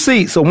 It's 2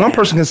 seats, so one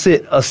person can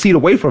sit a seat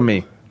away from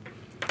me.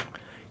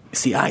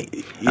 See, I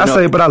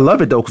say, but I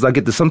love it though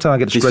because sometimes I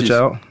get to This stretch is-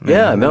 out.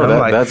 yeah, no, And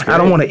I'm that's I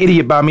don't great. want an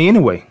idiot by me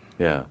anyway.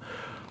 Yeah.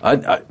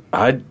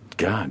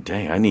 God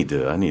dang, I need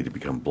to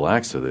become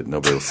black so that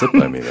nobody will sit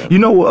by me then. You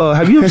know,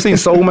 have you ever seen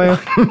Soul Man?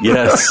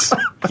 Yes.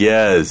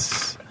 I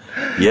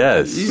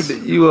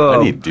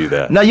need to do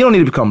that. No, you don't need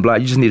to become black.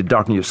 You just need to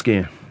darken your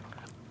skin.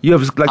 You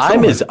ever like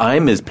Soul Man?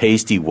 I'm as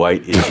pasty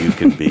white as you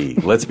can be.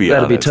 Let's be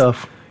That'd honest. be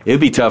tough.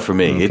 It'd be tough for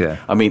me. Okay.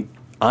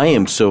 I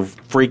am so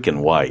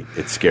freaking white.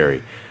 It's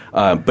scary.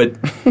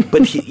 But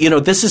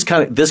this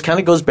kind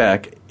of goes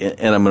back, and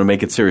I'm going to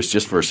make it serious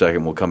just for a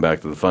second. We'll come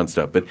back to the fun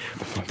stuff. But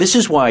this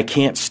is why I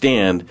can't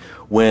stand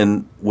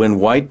when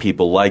white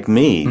people like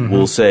me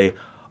will say,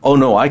 "Oh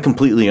no, I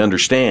completely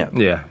understand."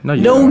 Yeah,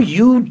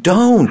 you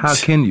don't. How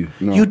can you?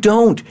 No. You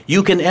don't.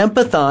 You can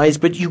empathize,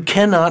 but you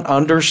cannot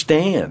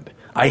understand.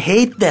 I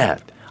hate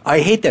that.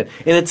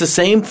 And it's the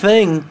same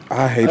thing.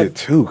 I hate it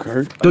too,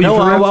 Kurt.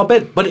 I'll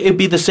bet. But it'd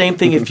be the same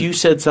thing if you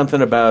said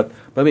something about.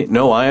 I mean,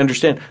 no, I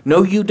understand.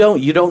 No, you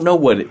don't. You don't know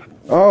what it.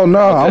 Oh no,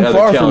 I'm other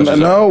far from challenges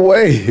no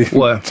way.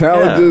 What?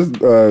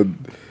 Challenges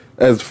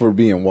as for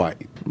being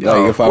white.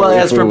 Like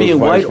as for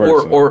being white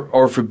versa.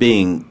 or for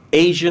being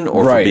Asian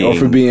or right,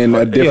 for being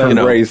a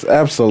different race,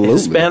 absolutely.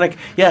 Hispanic.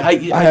 Yeah, I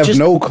have just,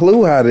 no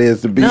clue how it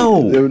is to be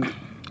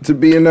to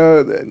be in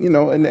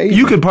an Asian.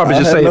 You could probably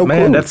just say, no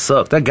 "Man, clue. that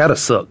sucks. That gotta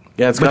suck."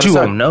 Yeah, it's but gotta you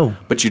suck. won't know.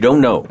 But you don't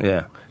know.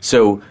 Yeah.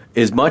 So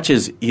as much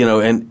as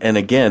and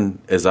again,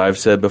 as I've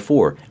said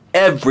before,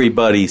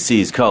 everybody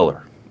sees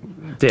color.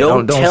 Yeah,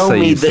 don't tell say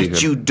me you see that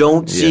it. you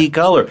don't see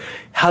color.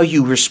 How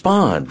you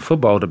respond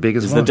Football, the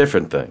biggest is one. the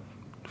different thing.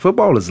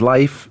 Football is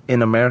life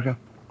in America.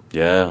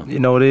 Yeah. You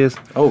know it is.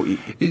 Oh,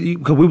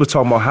 because we were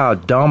talking about how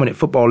dominant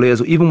football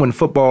is. Even when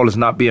football is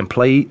not being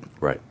played,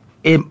 right.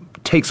 It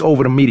takes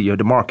over the media,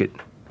 the market.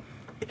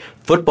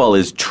 Football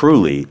is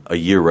truly a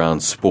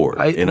year-round sport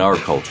in our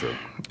culture.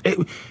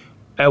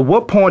 At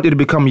what point did it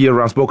become a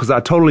year-round sport? Because I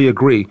totally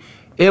agree.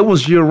 It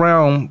was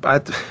year-round,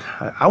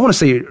 I want to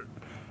say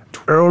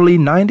early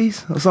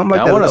 90s or something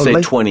like that. I want to say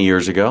late, 20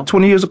 years ago.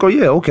 20 years ago,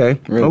 yeah, okay.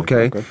 Really?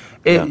 Okay.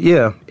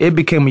 Okay. It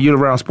became a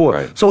year-round sport.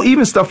 Right. So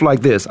even stuff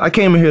like this, I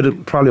came in here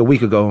probably a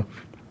week ago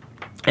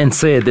and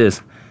said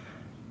this.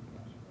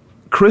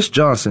 Chris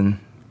Johnson,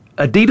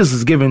 Adidas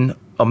is giving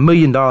 $1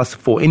 million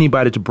for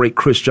anybody to break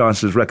Chris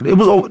Johnson's record. It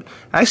was over,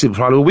 actually, it was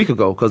probably a week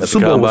ago because the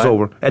Super Bowl was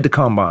over at the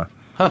Combine.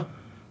 Huh.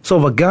 So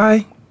if a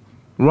guy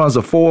runs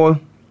a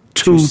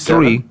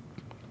 4.23,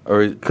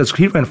 because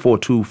he ran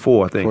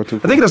 4.24, I think.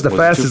 4.24. I think that's the Was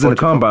it fastest in the 2.24?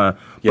 Combine.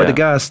 Yeah. But the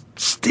guy's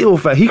still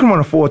fast. He can run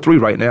a 4.3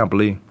 right now, I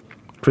believe,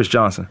 Chris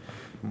Johnson.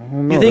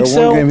 No, You think that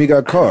so? one game he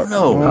got caught.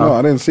 No.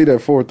 I didn't see that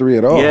 4-3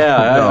 at all.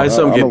 Yeah,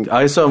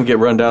 I saw him get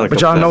run down. But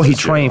y'all know he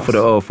trained for the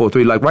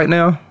 4-3. Like right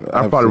now,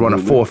 I probably run a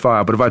Absolutely.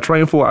 4-5. But if I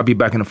train for it, I'd be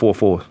back in the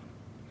 4-4.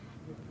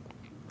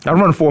 I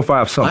run a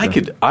 4-5 something.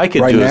 I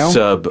could Right do now? a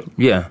sub.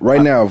 Yeah.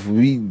 Right now, if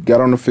we got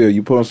on the field,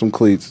 you put on some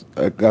cleats,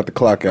 got the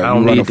clock out, I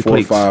don't you run need a the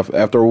cleats. 4-5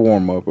 after a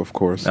warm up, of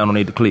course. I don't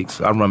need the cleats.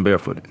 I run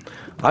barefooted.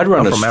 I'd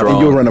run I'm a from And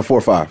you'll strong. run a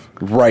 4-5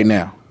 right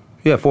now.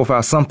 Yeah,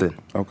 4-5 something.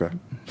 Okay.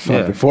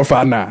 Yeah.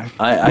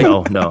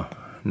 4-5-9.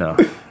 No.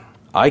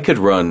 I could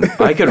run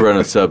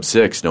a sub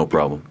 6, no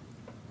problem.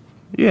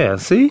 Yeah,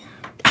 see?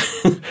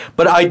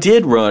 But I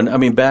did run. I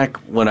mean, back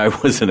when I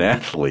was an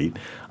athlete,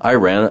 I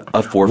ran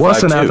a 4.52.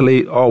 Once an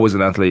athlete, always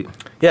an athlete.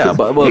 Yeah,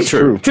 but well,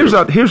 true. Here's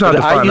how I But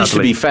define I used to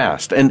athlete. be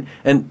fast, and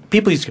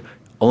people used to,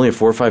 only a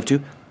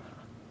 4.52.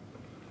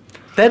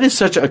 That is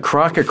such a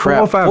crock of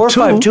crap.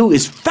 4.52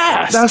 is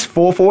fast. That's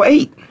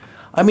 4.48.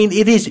 I mean,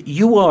 it is.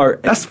 You are.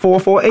 That's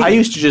 4.48. I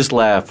used to just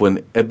laugh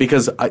when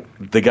because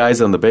the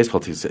guys on the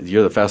baseball team said,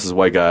 "You're the fastest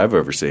white guy I've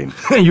ever seen."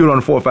 You run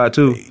a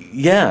 4.52.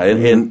 Yeah,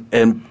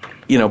 and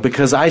you know,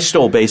 because I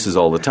stole bases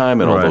all the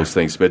time and all Right. those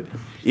things, but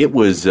it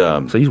was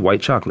So he's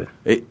white chocolate.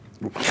 it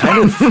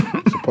kind of,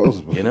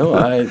 Supposedly. you know,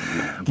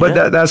 But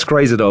yeah. that's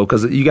crazy, though,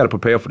 because you got to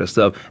prepare for this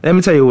stuff. Let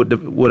me tell you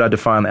what I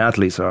define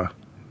athletes are.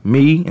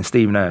 Me and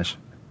Steve Nash.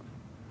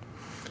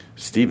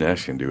 Steve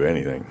Nash can do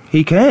anything.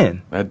 He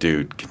can. That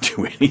dude can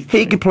do anything.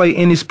 He can play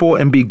any sport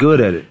and be good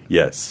at it.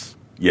 Yes.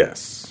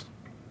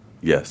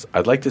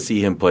 I'd like to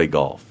see him play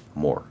golf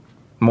more.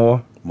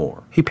 More.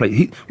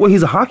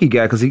 He's a hockey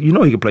guy because he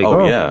can play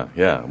Oh, golf.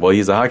 yeah. Well,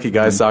 he's a hockey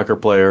guy, soccer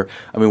player.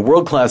 I mean,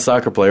 world-class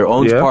soccer player,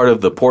 owns Yeah. part of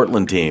the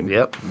Portland team.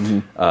 Yep.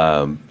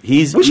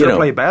 He's, We should you have know,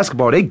 played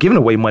basketball. They giving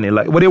away money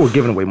they were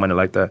giving away money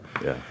like that.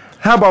 Yeah.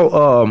 How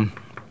about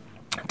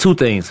two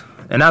things?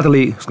 An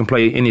athlete can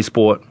play any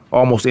sport,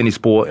 almost any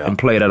sport, Yeah. and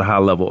play it at a high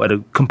level, at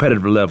a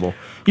competitive level.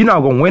 You're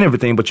not going to win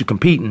everything, but you're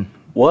competing.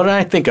 Well,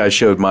 I think I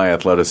showed my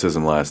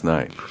athleticism last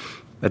night.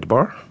 At the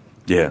bar?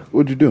 Yeah.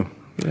 What'd you do?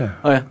 Yeah.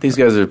 Oh, yeah. These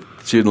guys are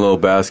shooting a little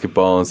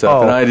basketball and stuff,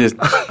 Oh. and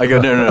I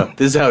go, no.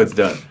 This is how it's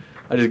done.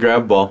 I just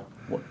grab a ball.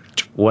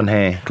 One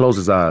hand, close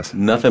his eyes.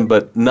 Nothing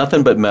but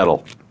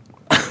metal.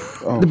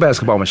 The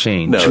basketball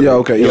machine. No. Yeah,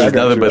 okay, It yeah, I was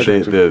got nothing you, but I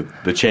got you.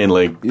 the chain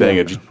link thing.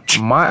 And,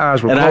 My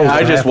eyes were and closed.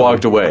 I just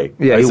walked away.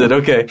 Yeah, I said,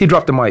 okay. He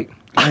dropped the mic.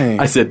 Dang.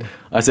 I said,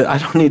 I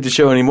don't need to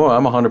show anymore.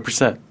 I'm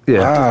 100%. Yeah.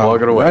 Wow.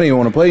 walking away. I didn't even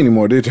want to play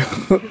anymore, did you?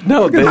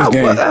 No, Look at this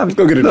game. Let's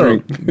go get a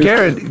Look,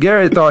 drink.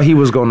 Garrett thought he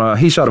was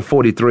he shot a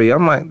 43.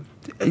 I'm like,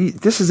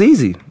 this is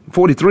easy.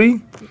 43?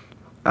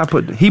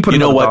 He put You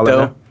know another what ball in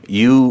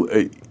though?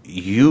 there.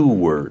 You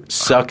were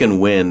sucking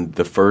wind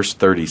the first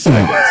 30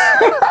 seconds.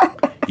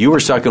 You were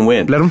sucking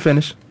wind. Let him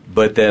finish.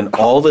 But then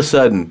all of a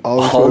sudden,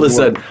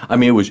 I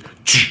mean, it was.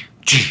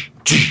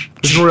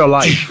 It's real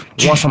life.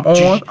 Once I'm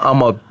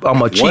on,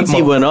 I'm a cheat Once he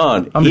mode. went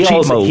on, I'm the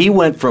cheat mode. he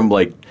went from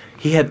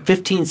he had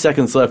 15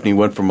 seconds left, and he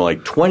went from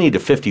 20 to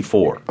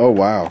 54. Oh,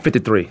 wow.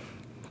 53.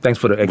 Thanks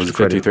for the extra Was it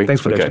credit. 53?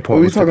 Thanks for the Okay. extra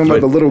point. What are we talking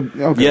about? The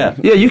little... Okay. Yeah.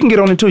 Yeah, you can get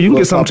on it too. You can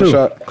get some Little too.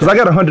 Papa shot. Because I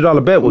got a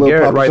 $100 bet with Little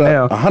Garrett Papa right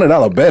shot. now.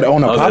 $100 bet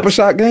on a Papa that's-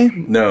 shot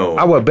game? No,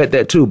 I would bet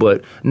that too,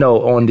 but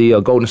no, on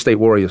the Golden State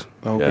Warriors.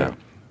 Okay. Yeah.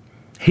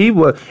 He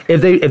would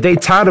if they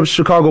tied up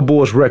Chicago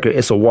Bulls record,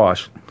 it's a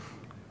wash.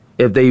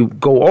 If they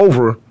go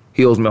over,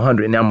 he owes me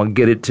 100, and I'm gonna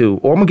get it too,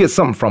 or I'm gonna get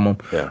something from him.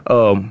 Yeah.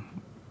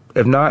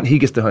 If not, he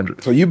gets the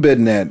 100. So you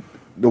betting that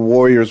the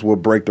Warriors will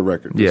break the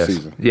record this Yes,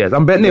 season? yes,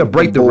 I'm betting they'll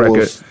break the Bulls,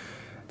 record.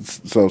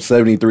 So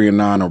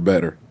 73-9 or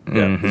better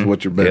is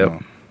what you're betting Yep.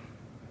 on.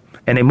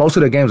 And most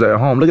of their games are at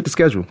home. Look at the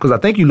schedule, because I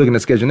think you're looking at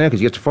the schedule now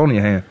because you got your phone in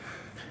your hand.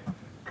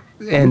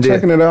 And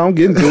Checking it out. I'm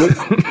getting to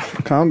it.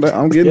 Calm down.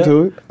 I'm getting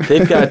to it.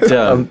 They've got,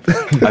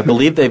 I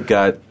believe they've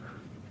got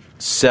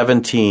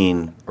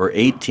 17 or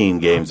 18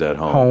 games at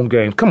home. home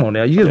games. Come on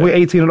now, you just win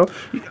 18 of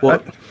those.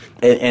 Well,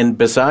 and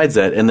besides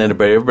that, and then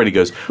everybody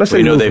goes, Let's well,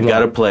 say lose they've got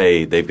to one.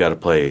 play. They've got to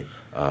play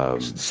San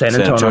San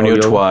Antonio Antonio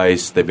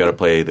twice. They've got to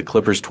play the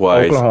Clippers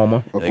twice.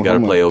 Oklahoma. And they've got to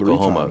play Oklahoma three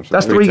Oklahoma. times.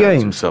 That's three three times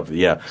or games. something.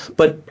 Yeah,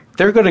 but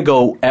they're going to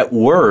go at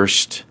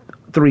worst.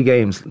 3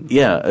 games.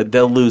 Yeah,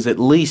 they'll lose at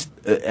least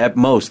at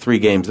most 3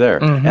 games there,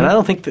 Mm-hmm. and I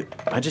don't think that.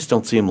 I just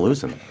don't see them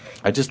losing.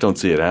 I just don't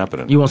see it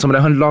happening. You want some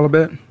of that $100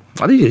 bet?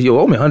 I think you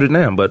owe me 100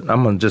 now, but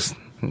I'm gonna just.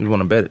 You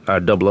want to bet it? I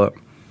double up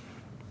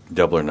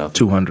Double or nothing.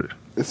 200.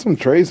 There's some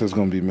trades that's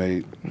going to be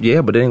made.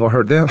 Yeah, but it ain't gonna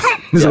hurt them.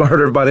 It's gonna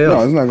hurt everybody No,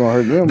 else. it's not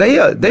going to hurt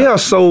them. They are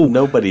so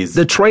Nobody's-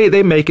 the trade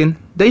they making.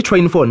 They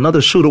trading for another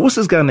shooter. What's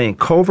this guy named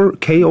Cover?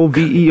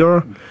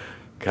 Kover.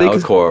 Kyle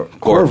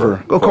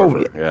Korver. Oh,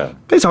 Korver. Yeah.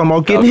 They talking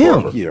about getting Kyle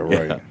him. Korver. Yeah,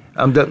 right.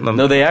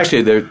 No,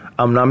 they're.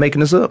 I'm not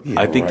making this up.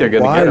 I think they're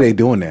going to Why get are him. they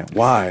doing that?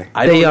 Why?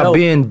 I They don't are know.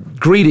 being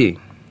greedy.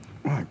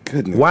 My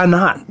goodness. Why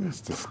not?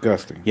 It's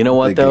disgusting. You know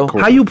what, They get though?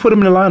 Korver. How you put him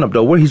in the lineup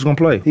though? Where he's gonna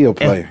play? He'll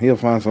play. He'll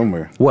find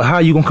somewhere. Well, how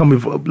you gonna come?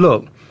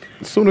 Look,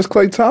 As soon as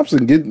Klay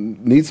Thompson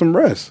needs some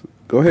rest,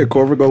 go ahead,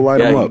 Korver, go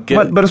light him up.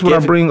 But that's what I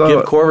bring,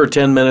 Give Korver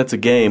 10 minutes a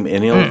game,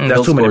 and he'll. that's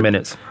he'll too many score-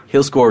 minutes.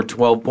 He'll score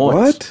 12 points.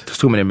 What? it's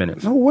too many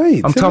minutes. No way.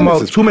 I'm 10 talking minutes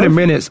about is too many perfect.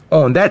 minutes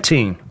on that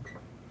team.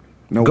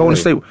 Golden way.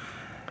 State.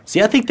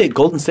 See, I think that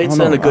Golden State's I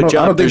don't done a know. I good don't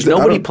job. There's think that-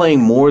 nobody I don't-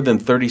 playing more than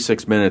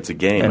 36 minutes a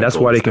game. And at that's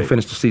why Golden they can State.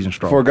 finish the season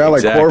strong. For a guy like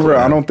Exactly. Korver,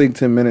 I don't think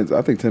 10 minutes.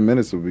 I think 10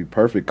 minutes would be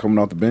perfect coming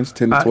off the bench,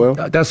 10 to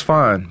 12. That's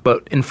fine,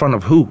 but in front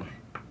of who?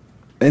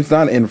 It's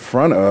not in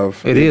front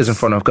of. It is in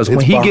front of, because when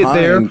it's he get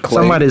there, behind Clay.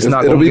 somebody's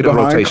not It'll going to be get a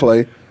behind rotation.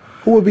 Clay.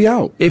 Who would be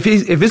out? If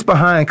it's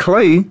behind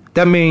Clay,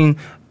 that means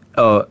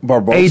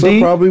Barbosa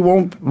AD probably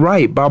won't.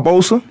 Right,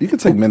 Barbosa. You can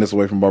take minutes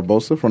away from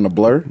Barbosa from the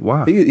blur.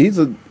 Wow. He's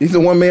a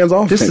one man's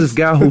offense. This is a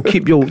guy who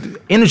keep your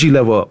energy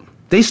level up.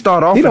 They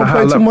start off He at a don't high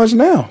play level. too much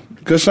now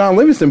because Sean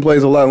Livingston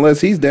plays a lot unless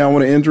he's down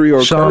with an injury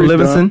or Sean Curry's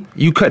Livingston, done.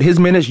 you cut his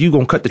minutes, you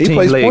gonna cut the He team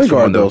plays legs point from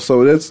guard under. though,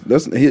 so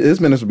that's his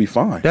minutes will be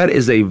fine. That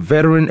is a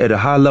veteran at a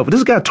high level.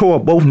 This guy tore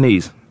up both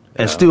knees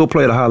and still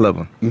played at a high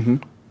level.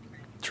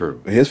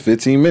 True. His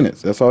 15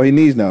 minutes. That's all he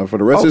needs now for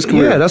the rest of his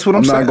career. Yeah, that's what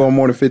I'm saying. not going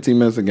more than 15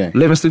 minutes a game.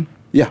 Livingston,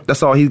 Yeah.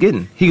 that's all he's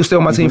getting. He can stay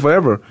on my team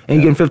forever, and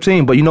he's getting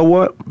 15. But you know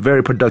what?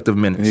 Very productive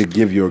And minutes. he'll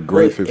give you a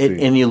great 15.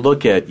 And you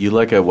look at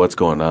what's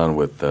going on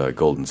with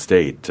Golden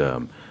State.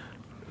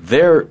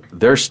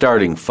 Their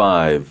starting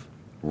five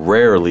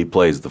rarely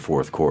plays the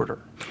fourth quarter.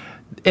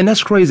 And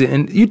that's crazy.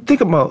 And you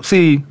think about,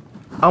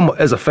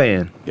 as a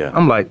fan, Yeah.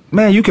 I'm like,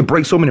 man, you can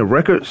break so many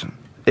records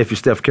if you're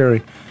Steph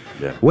Curry.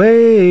 Yeah.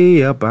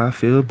 Way up, I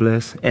feel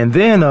blessed. And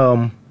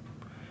then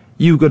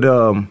you could,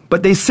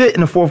 but they sit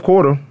in the fourth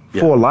quarter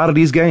for a lot of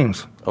these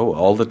games. Oh,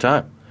 all the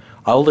time.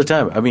 All the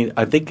time. I mean,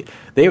 I think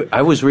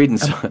I was reading.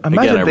 Imagine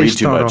Again, I they read too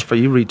start much. off,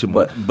 you read too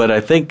much. But I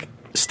think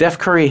Steph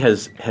Curry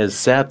has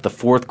sat the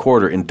fourth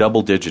quarter in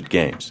double-digit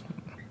games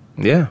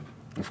Yeah.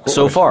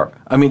 so far.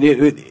 I mean,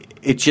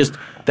 it's just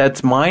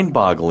that's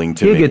mind-boggling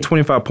to He'll me. get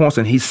 25 points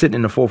and he's sitting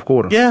in the fourth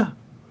quarter. Yeah.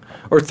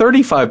 Or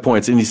 35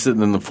 points and he's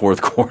sitting in the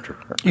fourth quarter.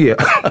 Yeah.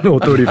 No,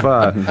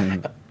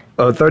 35.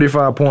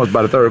 35 points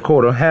by the third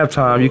quarter.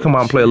 Halftime, you come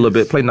out and play a little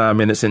bit, play 9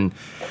 minutes, and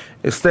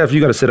Steph,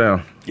 you got to sit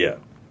down. Yeah,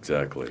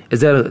 exactly.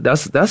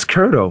 That's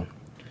Kerr, though.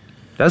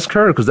 That's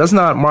Kerr, because that's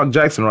not Mark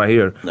Jackson right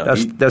here. No,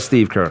 that's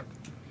Steve Kerr.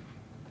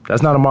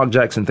 That's not a Mark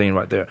Jackson thing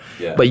right there.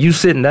 Yeah. But you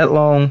sitting that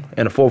long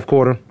in the fourth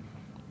quarter,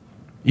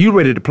 you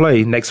ready to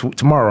play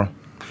tomorrow.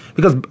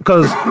 Because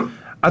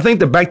I think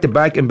the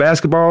back-to-back in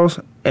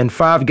basketballs, in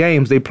 5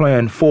 games, they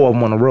playing 4 of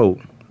them on the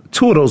road.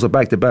 2 of those are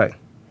back-to-back.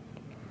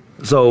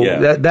 So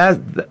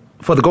that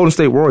for the Golden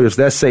State Warriors,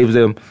 that saves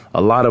them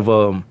a lot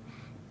of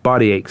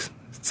body aches.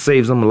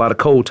 Saves them a lot of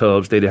cold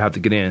tubs they have to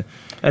get in.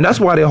 And that's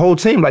why their whole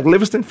team, like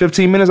Livingston,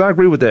 15 minutes, I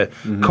agree with that.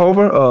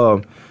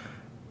 Culver,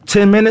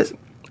 10 minutes.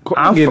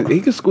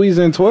 He can squeeze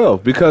in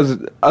 12 because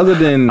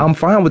I'm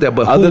fine with that.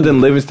 But other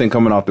than Livingston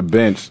coming off the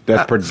bench,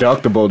 that's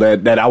productive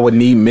that I would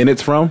need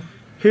minutes from.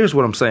 Here's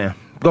what I'm saying.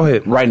 Go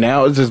ahead. Right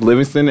now, it's just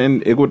Livingston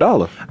and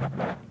Iguodala.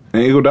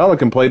 And Iguodala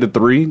can play the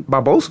 3.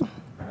 Barbosa.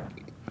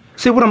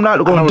 See what I'm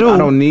not going to do. I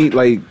don't need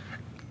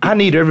I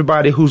need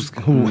everybody who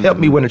helped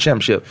me win the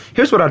championship.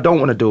 Here's what I don't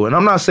want to do, and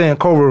I'm not saying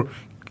Culver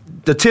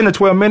the 10 to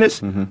 12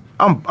 minutes. I'm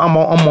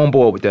on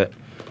board with that.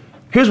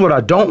 Here's what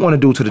I don't want to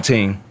do to the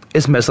team: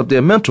 is mess up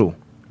their mental.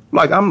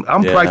 Like I'm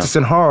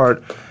practicing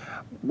hard.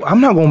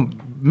 I'm not going to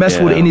mess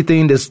with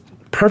anything that's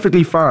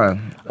perfectly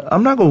fine.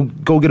 I'm not going to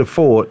go get a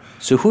forward.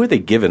 So who are they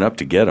giving up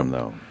to get him,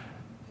 though?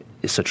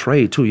 It's a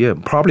trade too. Yeah,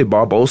 probably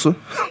Barbosa.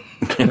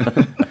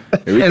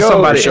 and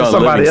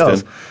somebody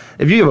else.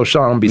 If you give up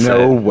Sean, I'm gonna be sad.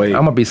 No way.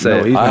 I'm gonna be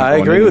sad. No, I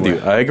agree with you.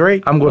 I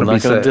agree. I'm going to be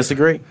not going to sad.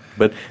 disagree.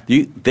 But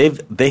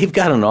they've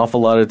got an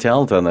awful lot of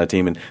talent on that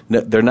team, and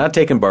they're not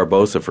taking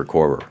Barbosa for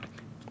Korver.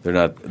 They're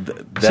not.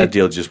 That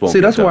deal just won't. See,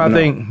 get that's done. why I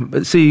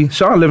think. See,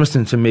 Sean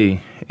Livingston to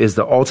me is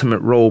the ultimate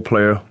role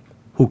player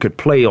who could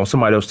play on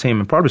somebody else's team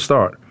and probably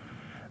start.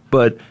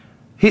 But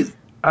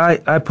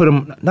I put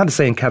him not the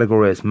same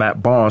category as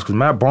Matt Barnes, because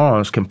Matt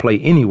Barnes can play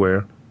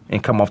anywhere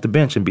and come off the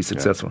bench and be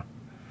successful. Yeah.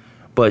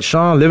 But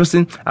Sean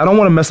Livingston, I don't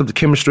want to mess up the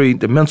chemistry,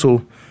 the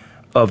mental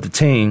of the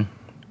team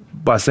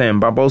by saying,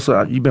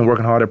 Barbosa, you've been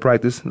working hard at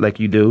practice like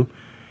you do,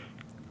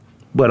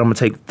 but I'm going to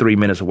take 3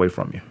 minutes away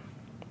from you.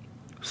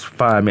 It's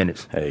 5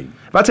 minutes. Hey,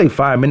 if I take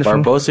 5 minutes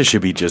Barbosa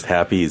should be just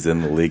happy he's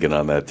in the league and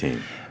on that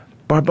team.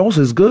 Barbosa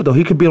is good, though.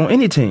 He could be on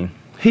any team.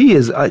 He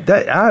is. I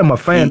am a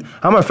fan.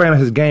 I'm a fan of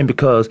his game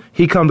because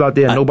he comes out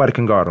there and nobody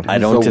can guard him. I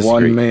don't He's a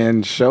disagree.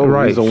 one-man show.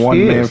 Right. He's a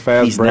one-man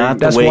fast He's break. not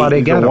the That's way- why they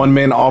He's got a him.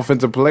 one-man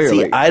offensive player.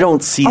 See, I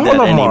don't see All that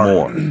of them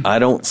are. anymore. I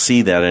don't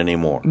see that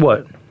anymore.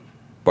 What?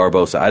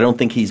 Barbosa. I don't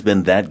think he's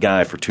been that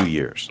guy for 2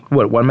 years.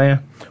 What? One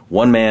man?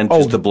 One man,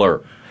 just a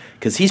blur.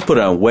 Because he's put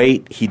on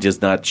weight. He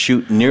does not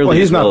shoot nearly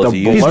he's as well not as the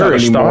he used not blur a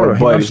to. starter.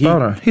 anymore, He's but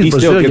not a starter. He's he still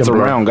Brazilian gets blur.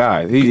 around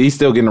guys. He's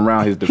still getting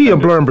around his defenders. He a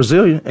blur in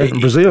Brazil. In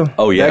Brazil.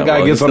 Oh, yeah. That guy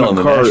well, gets he's on still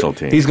the national court.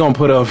 team. He's gonna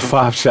put up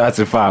 5 shots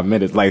in 5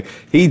 minutes. Like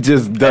he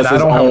just does And I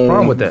his don't have a own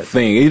problem with that.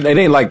 thing. It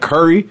ain't like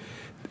Curry.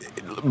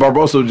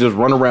 Barbosa would just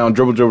run around,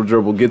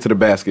 dribble, get to the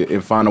basket,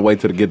 and find a way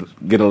to get a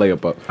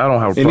layup up. I don't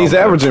have a And problem he's with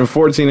that. averaging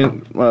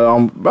 14,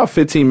 about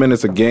 15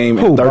 minutes a game,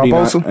 Who, and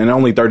 39, Barbosa? and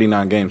only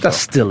 39 games.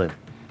 That's though. stealing.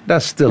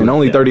 That's stealing. And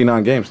only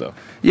 39 games though.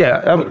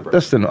 Yeah,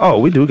 that's still. Oh,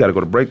 we do got to go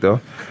to break though.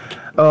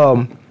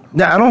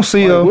 Now I don't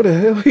see. What the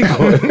hell he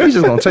going? He's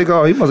just gonna take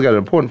off. He must have got an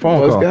important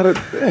phone call.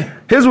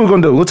 Here's what we're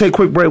gonna do. We'll take a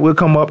quick break. We'll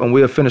come up and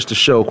we'll finish the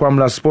show. Kwamie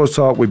Lassiter Sports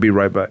Talk. We'll be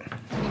right back.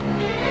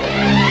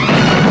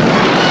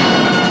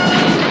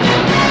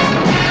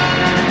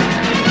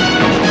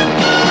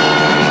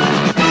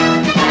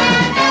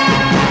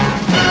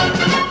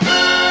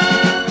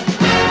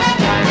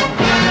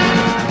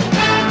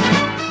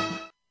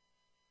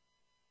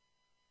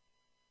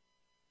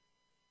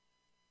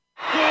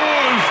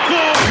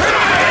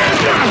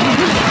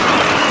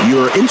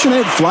 Your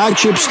internet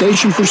flagship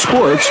station for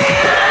sports.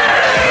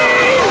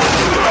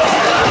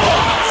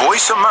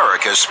 Voice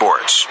America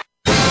Sports.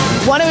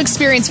 Want to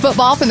experience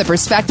football from the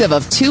perspective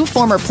of two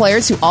former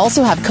players who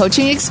also have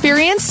coaching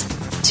experience?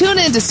 Tune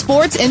in to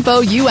Sports Info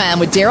UM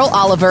with Daryl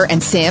Oliver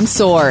and Sam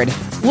Sword.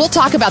 We'll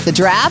talk about the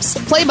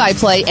drafts,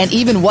 play-by-play, and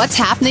even what's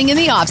happening in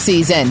the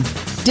offseason.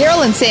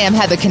 Daryl and Sam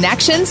have the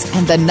connections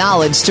and the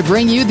knowledge to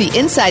bring you the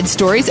inside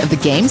stories of the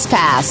game's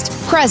past,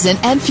 present,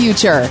 and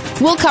future.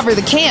 We'll cover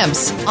the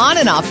camps, on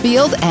and off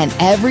field, and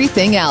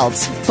everything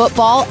else,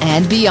 football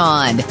and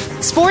beyond.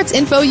 Sports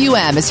Info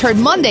UM is heard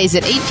Mondays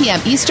at 8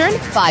 p.m. Eastern,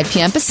 5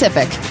 p.m.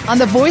 Pacific on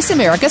the Voice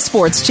America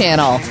Sports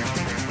Channel.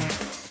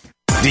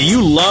 Do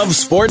you love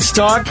sports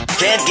talk?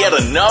 Can't get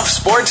enough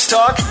sports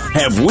talk?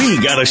 Have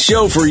we got a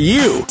show for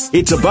you?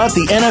 It's about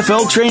the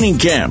NFL training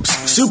camps,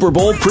 Super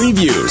Bowl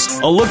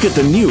previews, a look at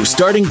the new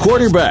starting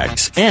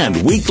quarterbacks,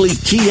 and weekly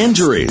key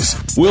injuries.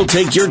 We'll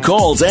take your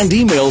calls and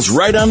emails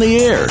right on the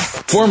air.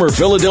 Former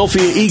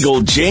Philadelphia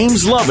Eagle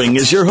James Loving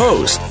is your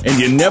host, and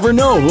you never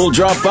know who'll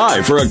drop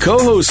by for a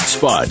co-host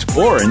spot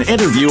or an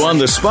interview on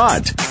the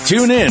spot.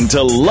 Tune in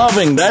to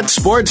Loving That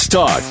Sports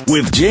Talk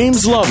with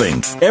James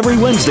Loving every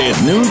Wednesday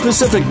at noon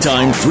Pacific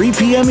Time, 3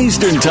 p.m.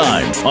 Eastern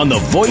Time on the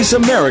Voice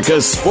America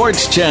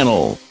Sports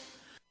Channel.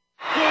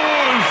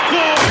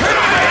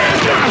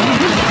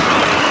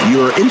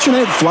 Your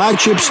internet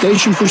flagship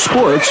station for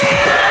sports.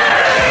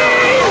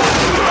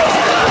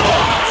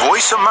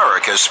 Voice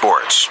America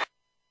Sports.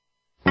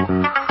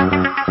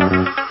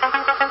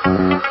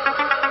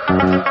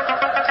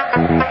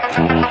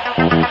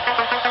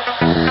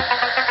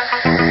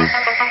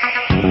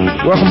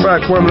 Welcome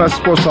back, Kwamie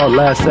Lassiter Sports Talk.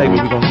 Last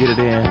segment, we're gonna get it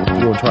in.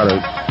 We're gonna try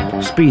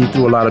to speed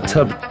through a lot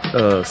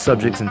of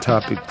subjects and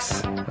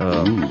topics.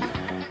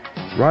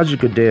 Roger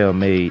Goodell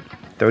made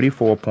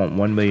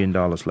 $34.1 million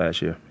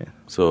last year. Yeah.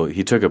 So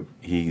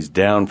he's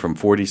down from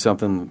 40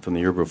 something from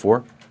the year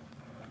before.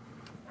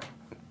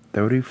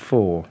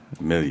 34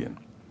 million.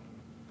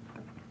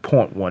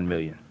 0.1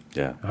 million.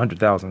 Yeah,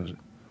 100,000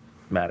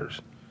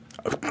 matters.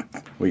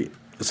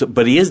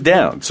 But he is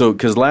down. So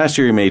because last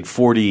year he made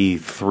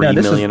 43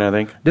 million, I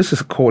think. This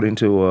is according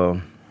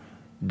to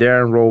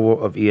Darren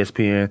Rover of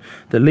ESPN.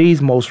 The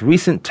league's most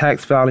recent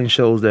tax filing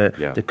shows that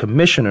the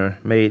commissioner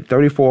made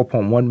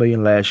 $34.1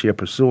 million last year,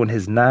 pursuing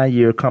his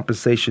 9-year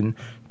compensation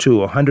to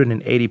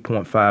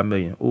 $180.5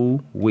 million.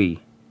 Ooh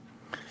wee.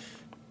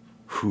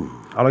 All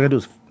I gotta do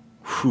is.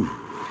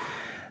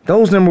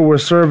 Those numbers will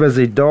serve as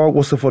a dog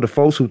whistle for the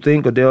folks who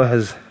think Goodell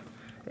has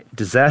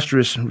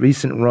disastrous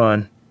recent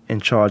run in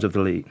charge of the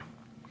league.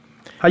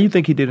 How you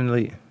think he did in the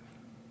league?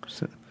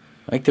 I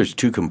think there's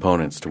two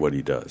components to what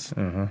he does.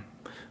 Mm-hmm.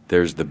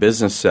 There's the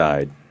business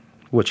side,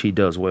 which he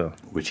does well,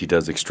 which he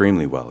does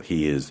extremely well.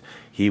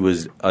 He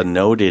was a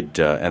noted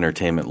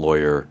entertainment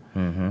lawyer,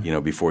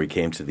 before he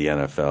came to the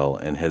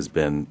NFL, and has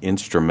been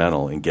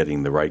instrumental in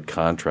getting the right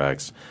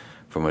contracts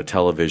from a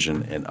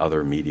television and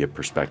other media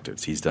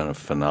perspectives. He's done a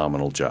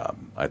phenomenal job,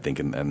 I think,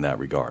 in that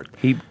regard.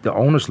 The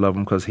owners love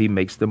him because he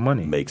makes the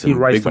money. He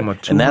writes them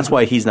and that's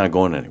why he's not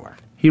going anywhere.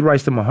 He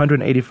writes them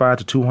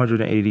 $185 to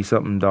 $280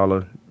 something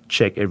dollar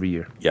check every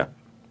year. Yeah,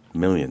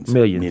 millions.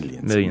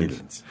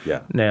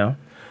 Yeah.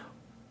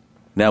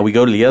 Now we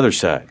go to the other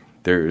side.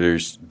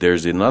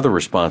 There's another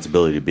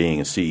responsibility to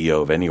being a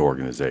CEO of any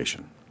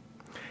organization,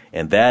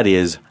 and that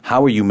is,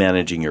 how are you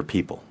managing your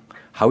people?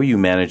 How are you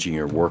managing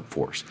your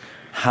workforce?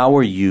 How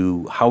are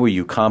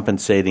you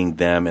compensating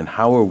them, and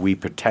how are we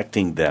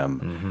protecting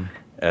them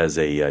as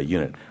a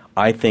unit?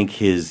 I think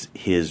his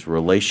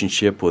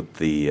relationship with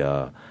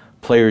the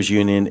players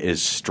union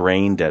is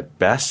strained at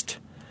best.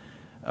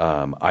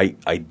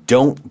 I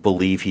don't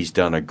believe he's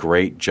done a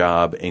great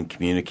job in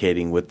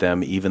communicating with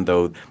them, even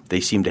though they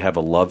seem to have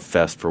a love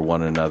fest for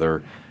one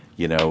another,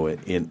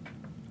 in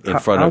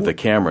front of the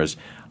cameras.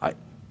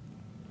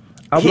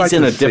 He's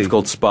in a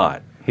difficult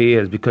spot. He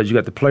is, because you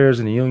got the players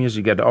and the unions,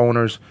 you got the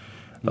owners.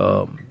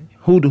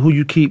 Who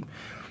you keep?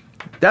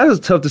 That is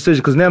a tough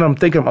decision, because now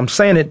I'm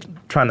saying it,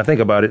 trying to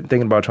think about it,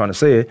 thinking about trying to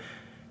say it.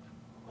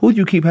 Who do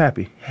you keep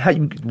happy?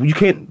 You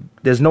can't.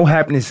 There's no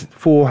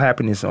full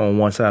happiness on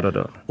one side or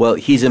the other. Well,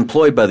 he's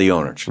employed by the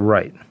owners,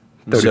 right?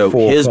 So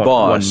his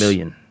boss, $1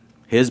 million.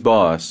 His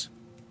boss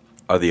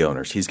are the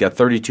owners. He's got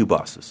 32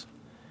 bosses,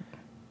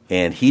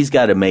 and he's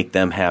got to make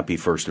them happy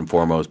first and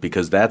foremost,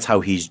 because that's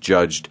how he's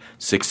judged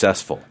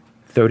successful.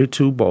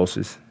 32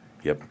 bosses.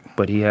 Yep.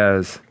 But he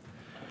has.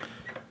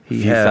 A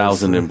few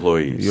thousand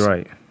employees. You're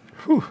right.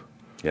 Whew.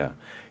 Yeah.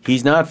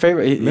 He's not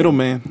favorite.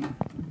 Middleman.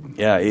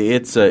 Yeah,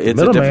 it's a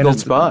difficult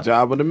spot.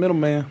 Job of the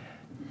middleman.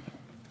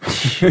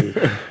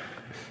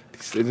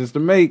 Decisions to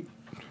make.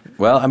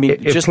 Well, I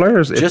mean, just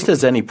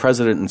as any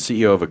president and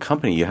CEO of a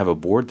company, you have a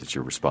board that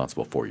you're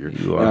responsible for.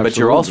 But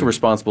you're also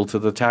responsible to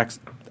the tax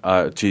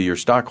to your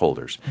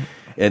stockholders,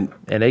 and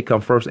they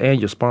come first,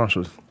 and your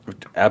sponsors.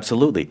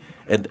 Absolutely,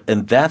 and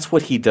that's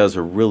what he does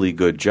a really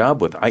good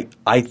job with.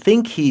 I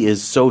think he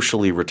is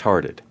socially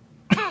retarded.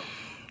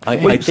 I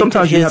think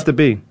sometimes you have to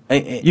be.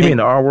 You mean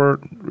the R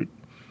word?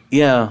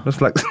 Yeah,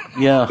 it's like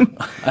yeah.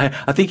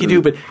 I think you do,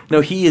 but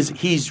no,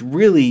 he's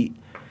really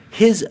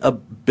his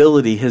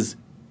ability, his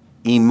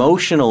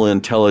emotional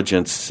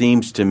intelligence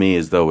seems to me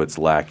as though it's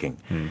lacking.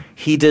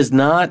 He does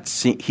not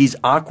he's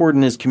awkward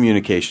in his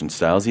communication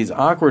styles. He's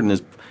awkward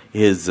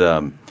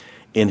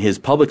in his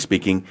public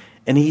speaking,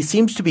 and he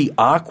seems to be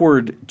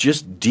awkward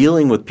just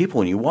dealing with people.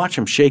 When you watch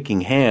him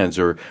shaking hands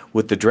or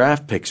with the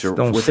draft picks or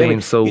don't with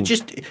seem so.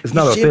 It's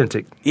not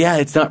authentic. Yeah,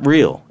 it's not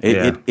real.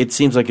 It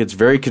seems like it's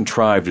very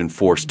contrived and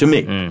forced to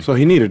me. So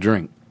he need a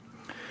drink.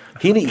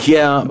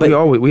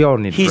 But we all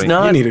need. He's a drink.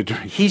 not. You need a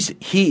drink.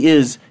 He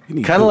is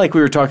kind of like we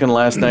were talking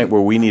last night,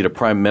 where we need a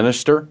prime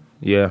minister.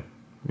 Yeah.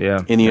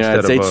 In the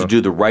United States to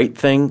do the right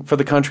thing for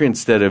the country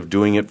instead of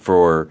doing it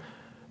for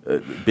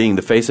being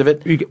the face of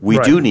it. We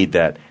do need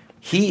that.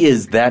 He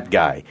is that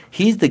guy.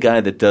 He's the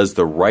guy that does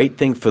the right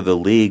thing for the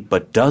league,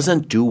 but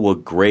doesn't do a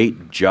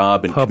great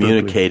job in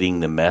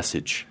communicating the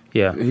message.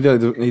 Yeah, he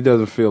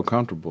doesn't feel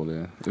comfortable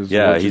there.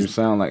 You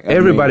sound like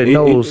everybody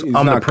knows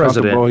I'm the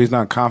president. He's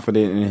not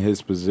confident in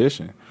his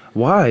position.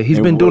 Why? He's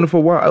been doing it for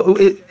a while.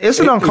 It's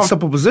an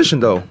uncomfortable position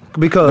though,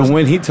 because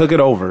when he took it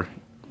over,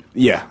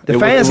 the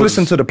fans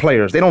listen to the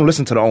players. They don't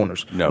listen to the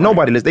owners.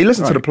 Nobody listens. They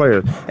listen to the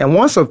players. And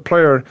once a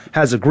player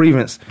has a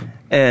grievance,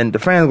 and the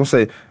fans will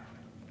say,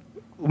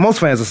 most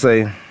fans will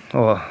say,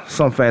 or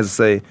some fans will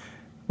say,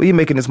 "Well, you're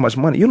making this much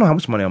money. You don't know how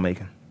much money I'm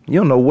making. You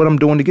don't know what I'm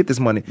doing to get this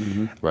money."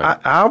 Mm-hmm. Right.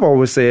 I've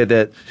always said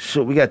that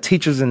we got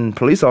teachers and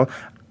police officers.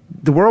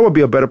 The world would be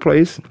a better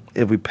place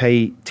if we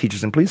paid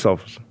teachers and police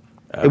officers.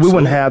 Absolutely. If we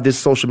wouldn't have this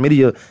social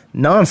media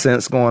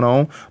nonsense going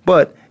on.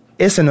 But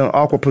it's in an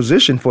awkward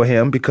position for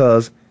him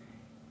because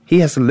he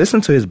has to listen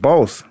to his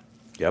boss.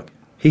 Yep.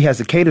 He has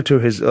to cater to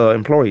his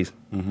employees.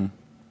 Mm-hmm.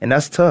 And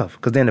that's tough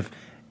because then if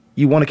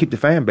you want to keep the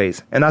fan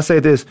base. And I say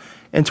this,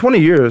 in 20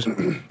 years,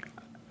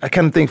 I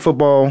kind of think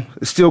football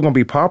is still going to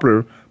be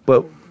popular,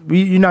 but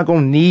you're not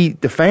going to need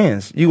the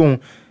fans.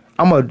 I'm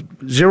going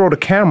to zero the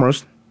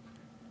cameras.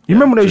 You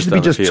remember there used to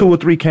be just 2 or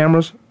 3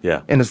 cameras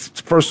in the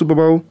first Super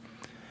Bowl?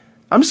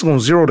 I'm just going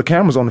to zero the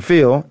cameras on the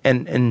field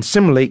and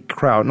simulate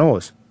crowd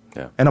noise.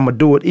 Yeah. And I'm going to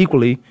do it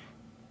equally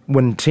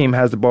when the team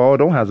has the ball or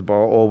don't have the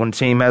ball, or when the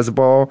team has the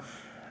ball,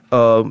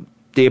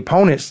 the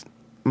opponents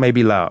may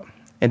be loud.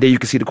 And then you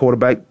can see the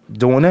quarterback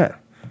doing that.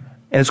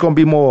 And it's going to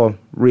be more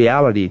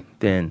reality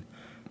than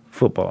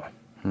football.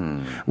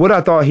 What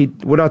I thought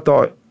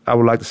I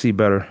would like to see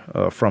better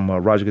from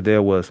Roger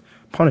Goodell was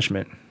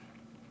punishment.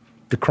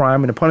 The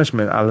crime and the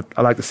punishment,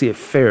 I like to see it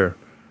fair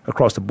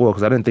across the board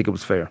because I didn't think it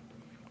was fair.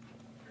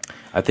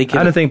 I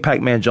didn't think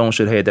Pac-Man Jones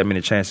should have had that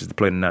many chances to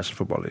play in the National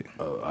Football League.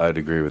 I'd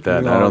agree with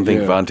that. I don't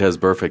think Vontaze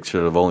Burfict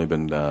should have only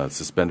been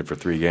suspended for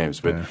 3 games.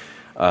 But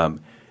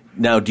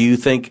now, do you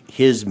think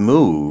his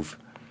move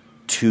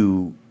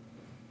to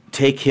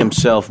take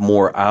himself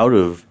more out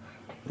of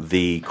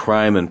the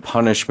crime and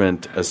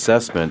punishment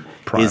assessment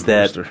is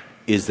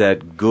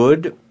that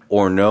good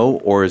or no,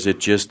 or is he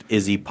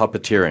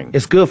puppeteering?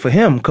 It's good for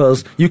him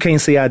because you can't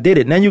say I did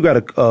it. Now you got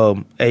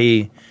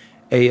a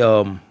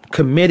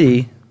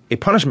committee, a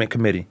punishment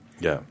committee.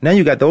 Yeah. Now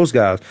you got those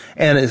guys,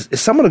 and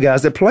it's some of the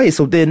guys that play.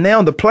 So then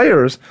now the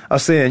players are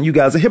saying you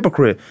guys are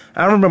hypocrite.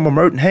 I remember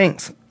Merton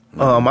Hanks.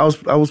 I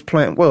was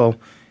playing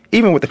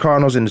even with the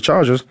Cardinals and the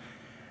Chargers.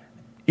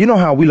 You know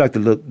how we like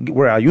to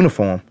wear our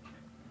uniform.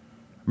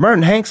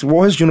 Merton Hanks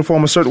wore his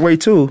uniform a certain way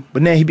too,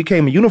 but then he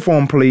became a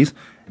uniform police,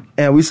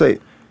 and we say,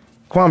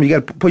 Kwamie, you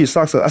got to pull your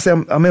socks up. I say,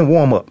 I'm in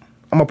warm up.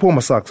 I'm gonna pull my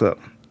socks up.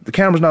 The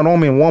camera's not on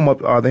me in warm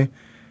up, are they?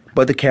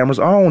 But the cameras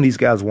are on these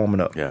guys warming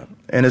up. Yeah.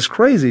 And it's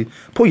crazy.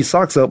 Pull your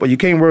socks up, but you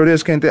can't wear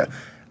this, can't that.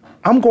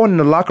 I'm going in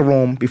the locker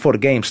room before the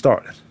game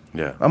starts.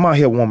 Yeah. I'm out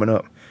here warming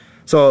up.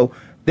 So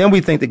then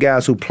we think the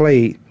guys who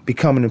played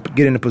get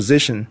in a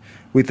position,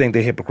 we think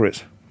they're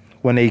hypocrites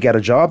when they got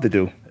a job to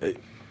do.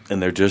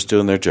 And they're just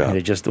doing their job. And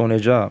they're just doing their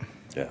job.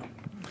 Yeah.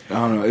 I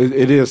don't know.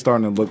 It is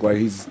starting to look like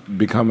he's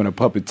becoming a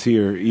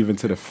puppeteer, even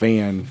to the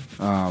fan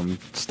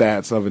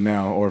stats of it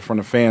now, or from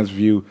the fans'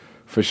 view,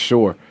 for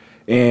sure.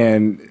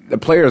 And the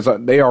players,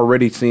 they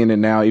already seeing it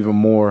now even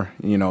more,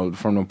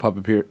 from a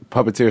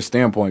puppeteer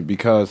standpoint,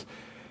 because,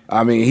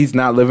 I mean, he's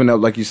not living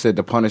up, like you said,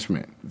 the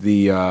punishment,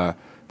 the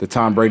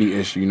Tom Brady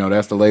issue.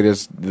 That's the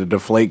latest, the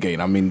Deflategate.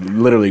 I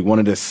mean, literally one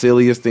of the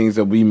silliest things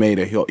that we made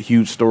a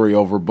huge story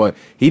over, but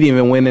he didn't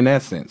even win in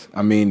that sense.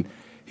 I mean,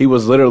 he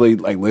was literally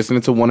like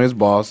listening to one of his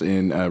boss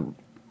in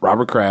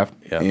Robert Kraft.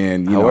 Yeah.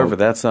 And however,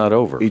 that's not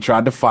over. He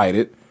tried to fight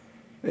it.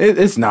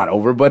 It's not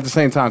over, but at the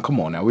same time, come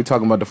on now. We're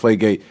talking about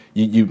Deflategate.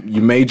 You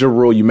made your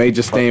rule. You made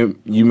your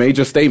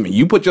statement.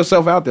 You put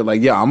yourself out there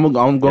like, yeah, I'm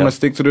going to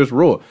stick to this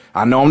rule.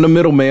 I know I'm the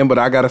middleman, but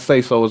I got to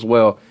say so as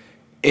well.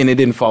 And it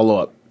didn't follow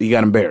up. He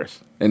got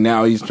embarrassed. And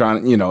now he's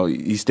trying,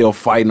 he's still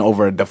fighting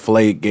over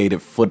Deflategated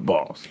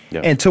footballs.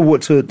 Yeah. And to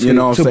both it's of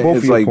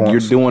your like points,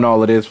 you're doing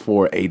all of this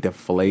for a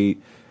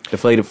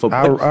deflated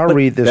football. I'll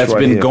read this That's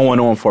right been here. going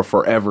on for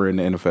forever in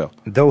the NFL.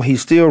 Though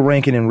he's still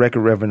ranking in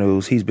record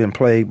revenues, he's been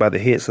plagued by the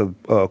hits of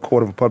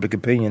court of public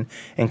opinion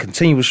and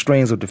continuous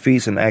strings of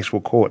defeats in actual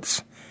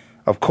courts.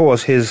 Of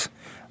course, his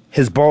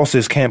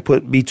bosses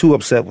can't be too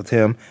upset with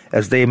him,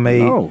 as they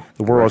made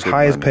the world's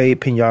highest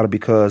paid pinata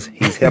because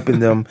he's helping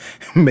them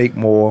make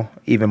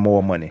even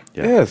more money.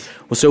 Yeah. Yes.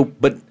 Well,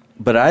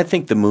 but I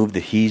think the move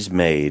that he's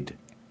made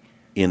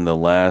in the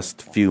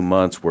last few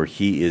months, where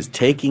he is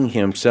taking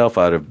himself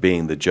out of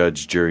being the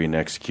judge, jury, and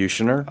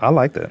executioner, I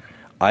like that.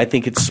 I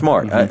think it's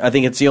smart. Mm-hmm. I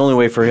think it's the only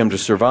way for him to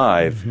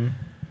survive. Mm-hmm.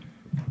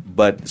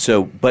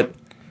 But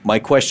my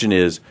question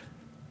is,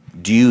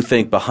 do you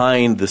think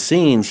behind the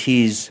scenes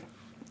he's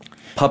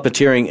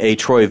puppeteering a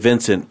Troy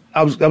Vincent?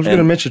 I was going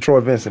to mention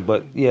Troy Vincent,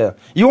 but yeah,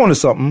 you onto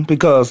something,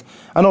 because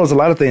I know there's a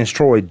lot of things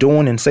Troy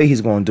doing and say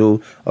he's going to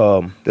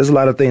do. There's a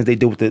lot of things they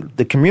do with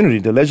the community,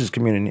 the Legends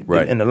community,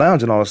 right, in the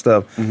lounge and all that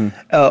stuff.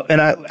 Mm-hmm.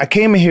 And I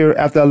came in here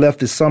after I left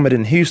the summit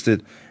in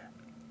Houston.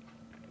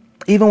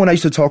 Even when I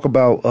used to talk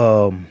about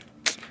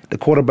the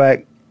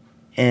quarterback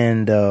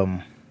in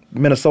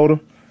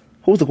Minnesota,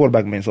 who's the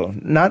quarterback in Minnesota?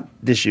 Not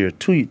this year,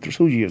 2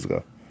 years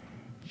ago.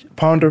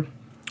 Ponder.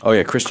 Oh,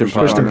 yeah, Christian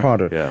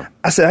Ponder. Yeah.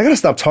 I said, I got to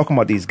stop talking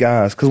about these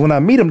guys, because when I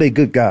meet them, they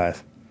good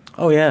guys.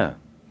 Oh, yeah.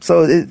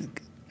 So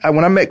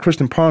when I met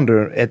Christian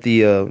Ponder at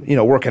the,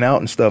 working out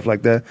and stuff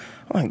like that,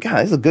 I'm like,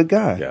 God, he's a good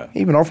guy. Yeah. He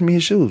even offered me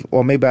his shoes.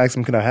 Or maybe I asked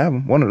him, can I have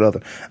them? One or the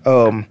other.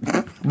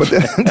 But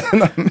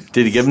then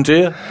did he give them to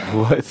you?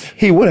 What?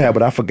 He would have,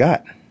 but I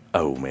forgot.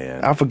 Oh,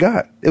 man. I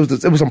forgot. It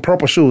was some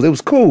purple shoes. It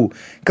was cool.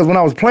 Because when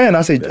I was playing,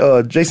 I said,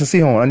 Jason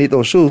Sehorn, I need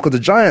those shoes. Because the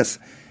Giants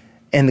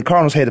and the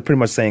Cardinals had pretty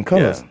much the same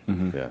colors. Yeah.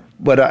 Mm-hmm. Yeah.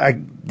 But I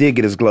did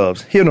get his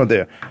gloves. Here nor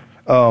there.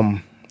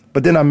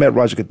 But then I met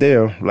Roger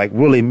Goodell,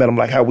 really met him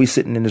like how we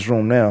sitting in this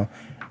room now.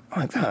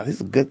 I'm like, God,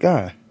 he's a good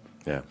guy.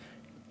 Yeah.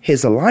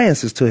 His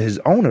alliances to his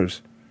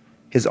owners.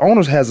 His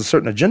owners has a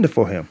certain agenda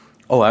for him.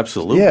 Oh,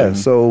 absolutely. Yeah,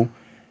 so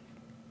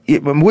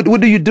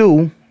what do you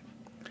do?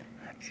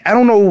 I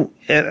don't know.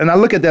 And I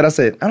look at that, I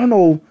said, I don't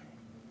know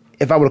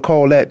if I would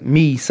call that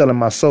me selling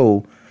my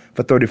soul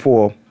for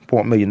 $34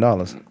 million.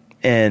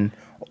 And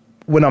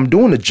when I'm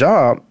doing the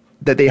job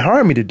that they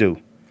hired me to do,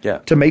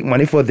 to make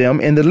money for them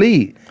in the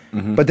league.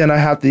 Mm-hmm. But then I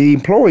have the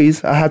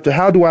employees, how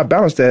do I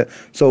balance that?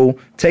 So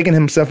taking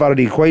himself out of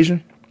the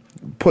equation,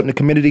 putting the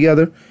committee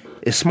together,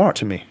 is smart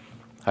to me.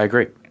 I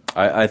agree.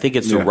 I think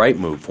it's the right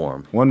move for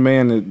him. One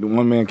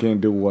man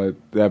can't do what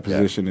that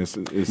position is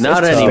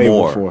not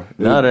anymore. For.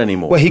 Not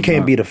anymore. Well, he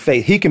can't be the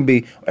face. He can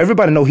be.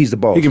 Everybody know he's the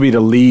boss. He can be the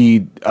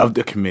lead of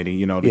the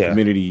committee.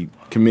 The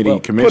committee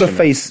commissioner. Put a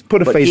face.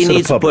 Put a face. He to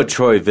needs the public. to put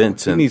Troy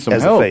Vincent. He needs some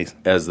help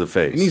as the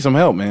face. He needs some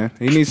help, man.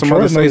 He needs some Troy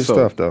other say so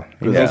stuff though.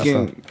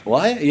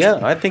 Well,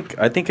 I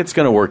think it's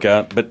going to work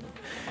out. But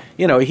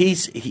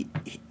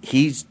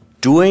he's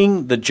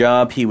doing the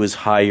job he was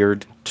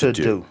hired to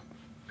do.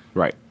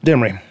 Right.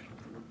 Demery.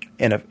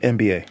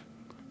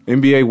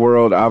 NBA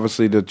world,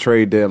 obviously the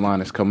trade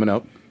deadline is coming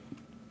up.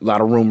 A lot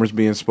of rumors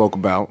being spoke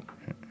about.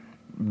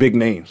 Big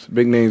names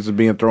are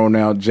being thrown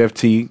out. Jeff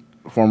Teague,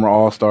 former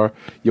All-Star.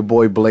 Your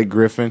boy Blake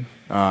Griffin.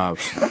 My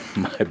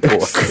boy.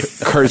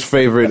 Kurt's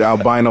favorite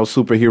albino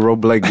superhero,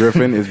 Blake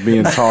Griffin, is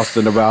being tossed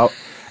in about.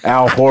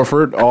 Al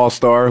Horford,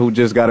 All-Star, who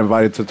just got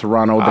invited to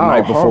Toronto the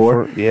night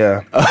before. Horford,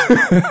 yeah.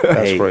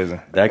 That's crazy.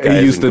 That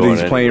guy used to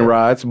these plane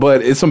rides.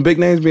 But it's some big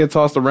names being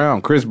tossed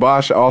around. Chris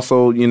Bosh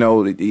also,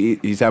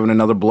 he's having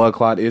another blood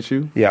clot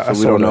issue. Yeah, so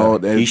we don't know.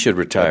 He should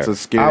retire. That's a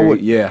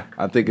scary.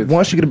 I think it's.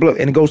 Once you get a blood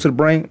and it goes to the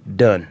brain,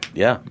 done.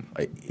 Yeah.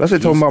 That's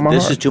what talking about my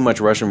This heart. is too much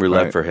Russian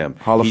roulette for him.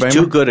 Hall of Famer? He's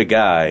too good a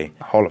guy.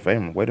 Hall of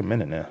Famer. Wait a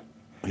minute now.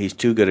 He's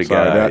too good a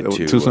guy to.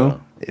 Too soon?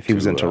 If he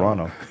was in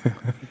Toronto.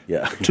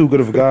 Yeah. Too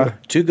good of a guy?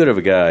 Too good of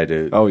a guy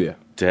to. Oh, yeah.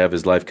 To have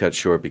his life cut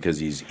short because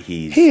he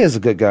is a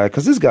good guy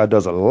because this guy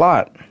does a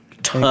lot.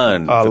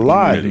 In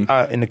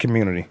the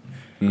community.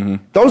 Mm-hmm.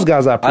 Those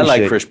guys I appreciate. I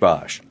like Chris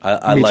Bosh.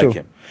 I like too.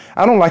 him.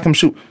 I don't like him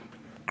shoot.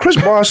 Chris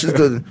Bosh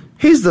is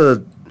he's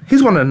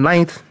one of the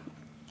ninth.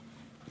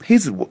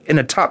 He's in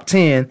the top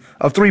 10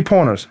 of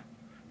 3-pointers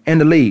in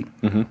the league.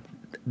 Mm-hmm.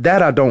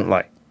 That I don't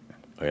like.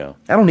 Yeah.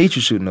 I don't need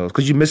you shooting those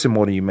because you're missing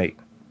more than you make.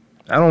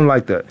 I don't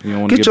like that. You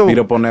don't want to get beat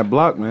up on that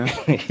block, man.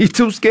 He's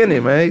too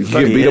skinny, man. You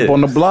get beat up on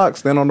the block,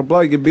 stand on the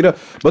block, get beat up.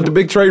 But the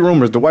big trade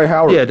rumors, Dwight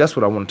Howard. Yeah, that's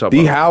what I want to talk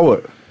about. D.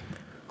 Howard.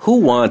 Who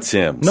wants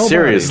him? Nobody.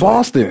 Seriously.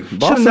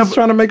 Boston's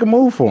trying to make a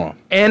move for him.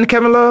 And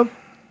Kevin Love?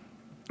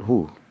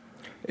 Who?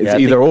 It's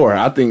either or.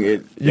 I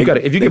think you got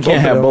if you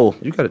can't have both.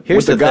 You got it.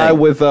 Here's the guy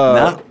with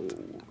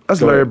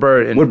that's Larry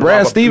Bird and with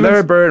Brad Stevens.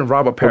 Larry Bird and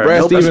Robert Parrish.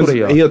 Brad Stevens,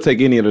 he'll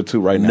take any of the two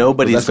right now.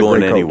 Nobody's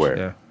going anywhere.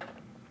 Yeah.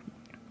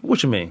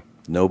 What you mean?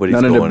 Nobody's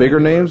None of going the bigger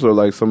anywhere. names or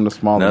like some of the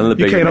smaller None of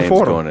the You bigger can't names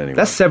afford going him. anywhere.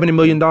 That's $70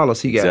 million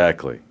he got.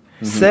 Exactly.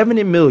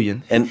 $70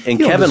 million. And He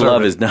don't Kevin deserve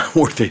Love it. is not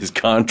worth his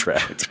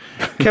contract.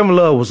 Kevin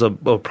Love was a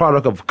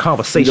product of He's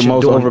conversation. the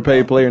most during-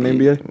 overpaid player in the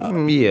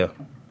NBA. Yeah.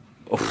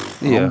 I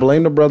don't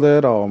blame the brother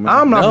at all, man.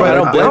 I'm not. No, I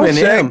don't blame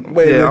saying- him.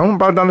 Yeah, I'm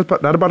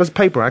not about his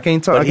paper. I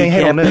can't talk. But I can't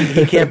hate on that.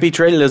 he can't be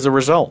traded as a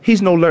result.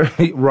 He's no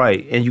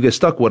right, and you get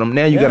stuck with him.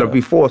 Now you Yeah. got to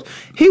be forced.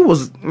 He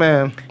was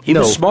He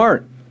was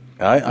smart.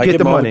 I Get give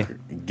the him all money.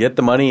 Get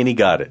the money, and he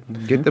got it.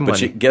 Get the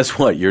money. But guess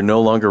what? You're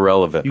no longer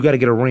relevant. You got to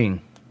get a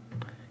ring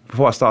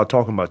before I start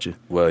talking about you.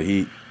 Well,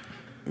 he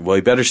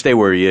better stay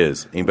where he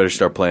is. He better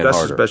start playing That's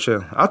harder.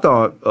 special. I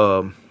thought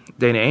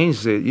Danny Ainge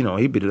said,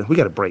 we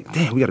got to break.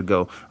 Damn, we got to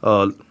go.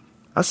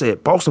 I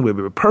said Boston would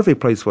be a perfect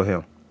place for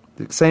him.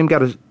 The same guy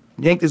that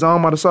yanked his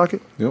arm out of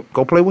socket. Yep.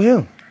 Go play with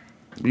him.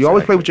 You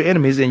always play with your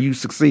enemies and you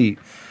succeed.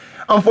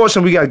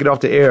 Unfortunately, we got to get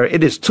off the air.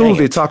 It is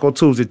Tuesday, Taco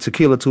Tuesday,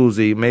 Tequila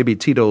Tuesday, maybe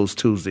Tito's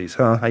Tuesdays,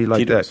 huh? How you like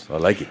Tito's. that? I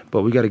like it.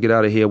 But we got to get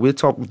out of here. We'll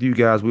talk with you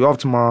guys. We off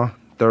tomorrow,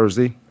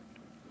 Thursday.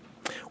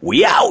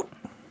 We out.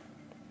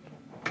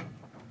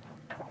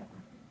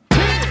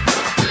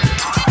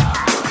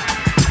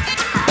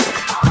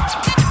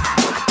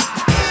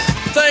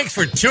 Thanks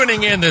for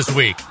tuning in this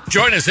week.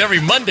 Join us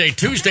every Monday,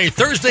 Tuesday,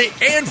 Thursday,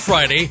 and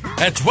Friday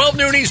at 12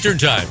 noon Eastern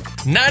Time,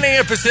 9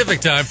 a.m. Pacific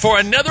Time for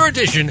another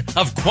edition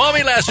of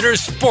Kwamie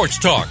Lassiter's Sports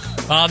Talk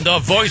on the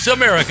Voice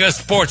America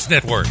Sports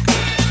Network.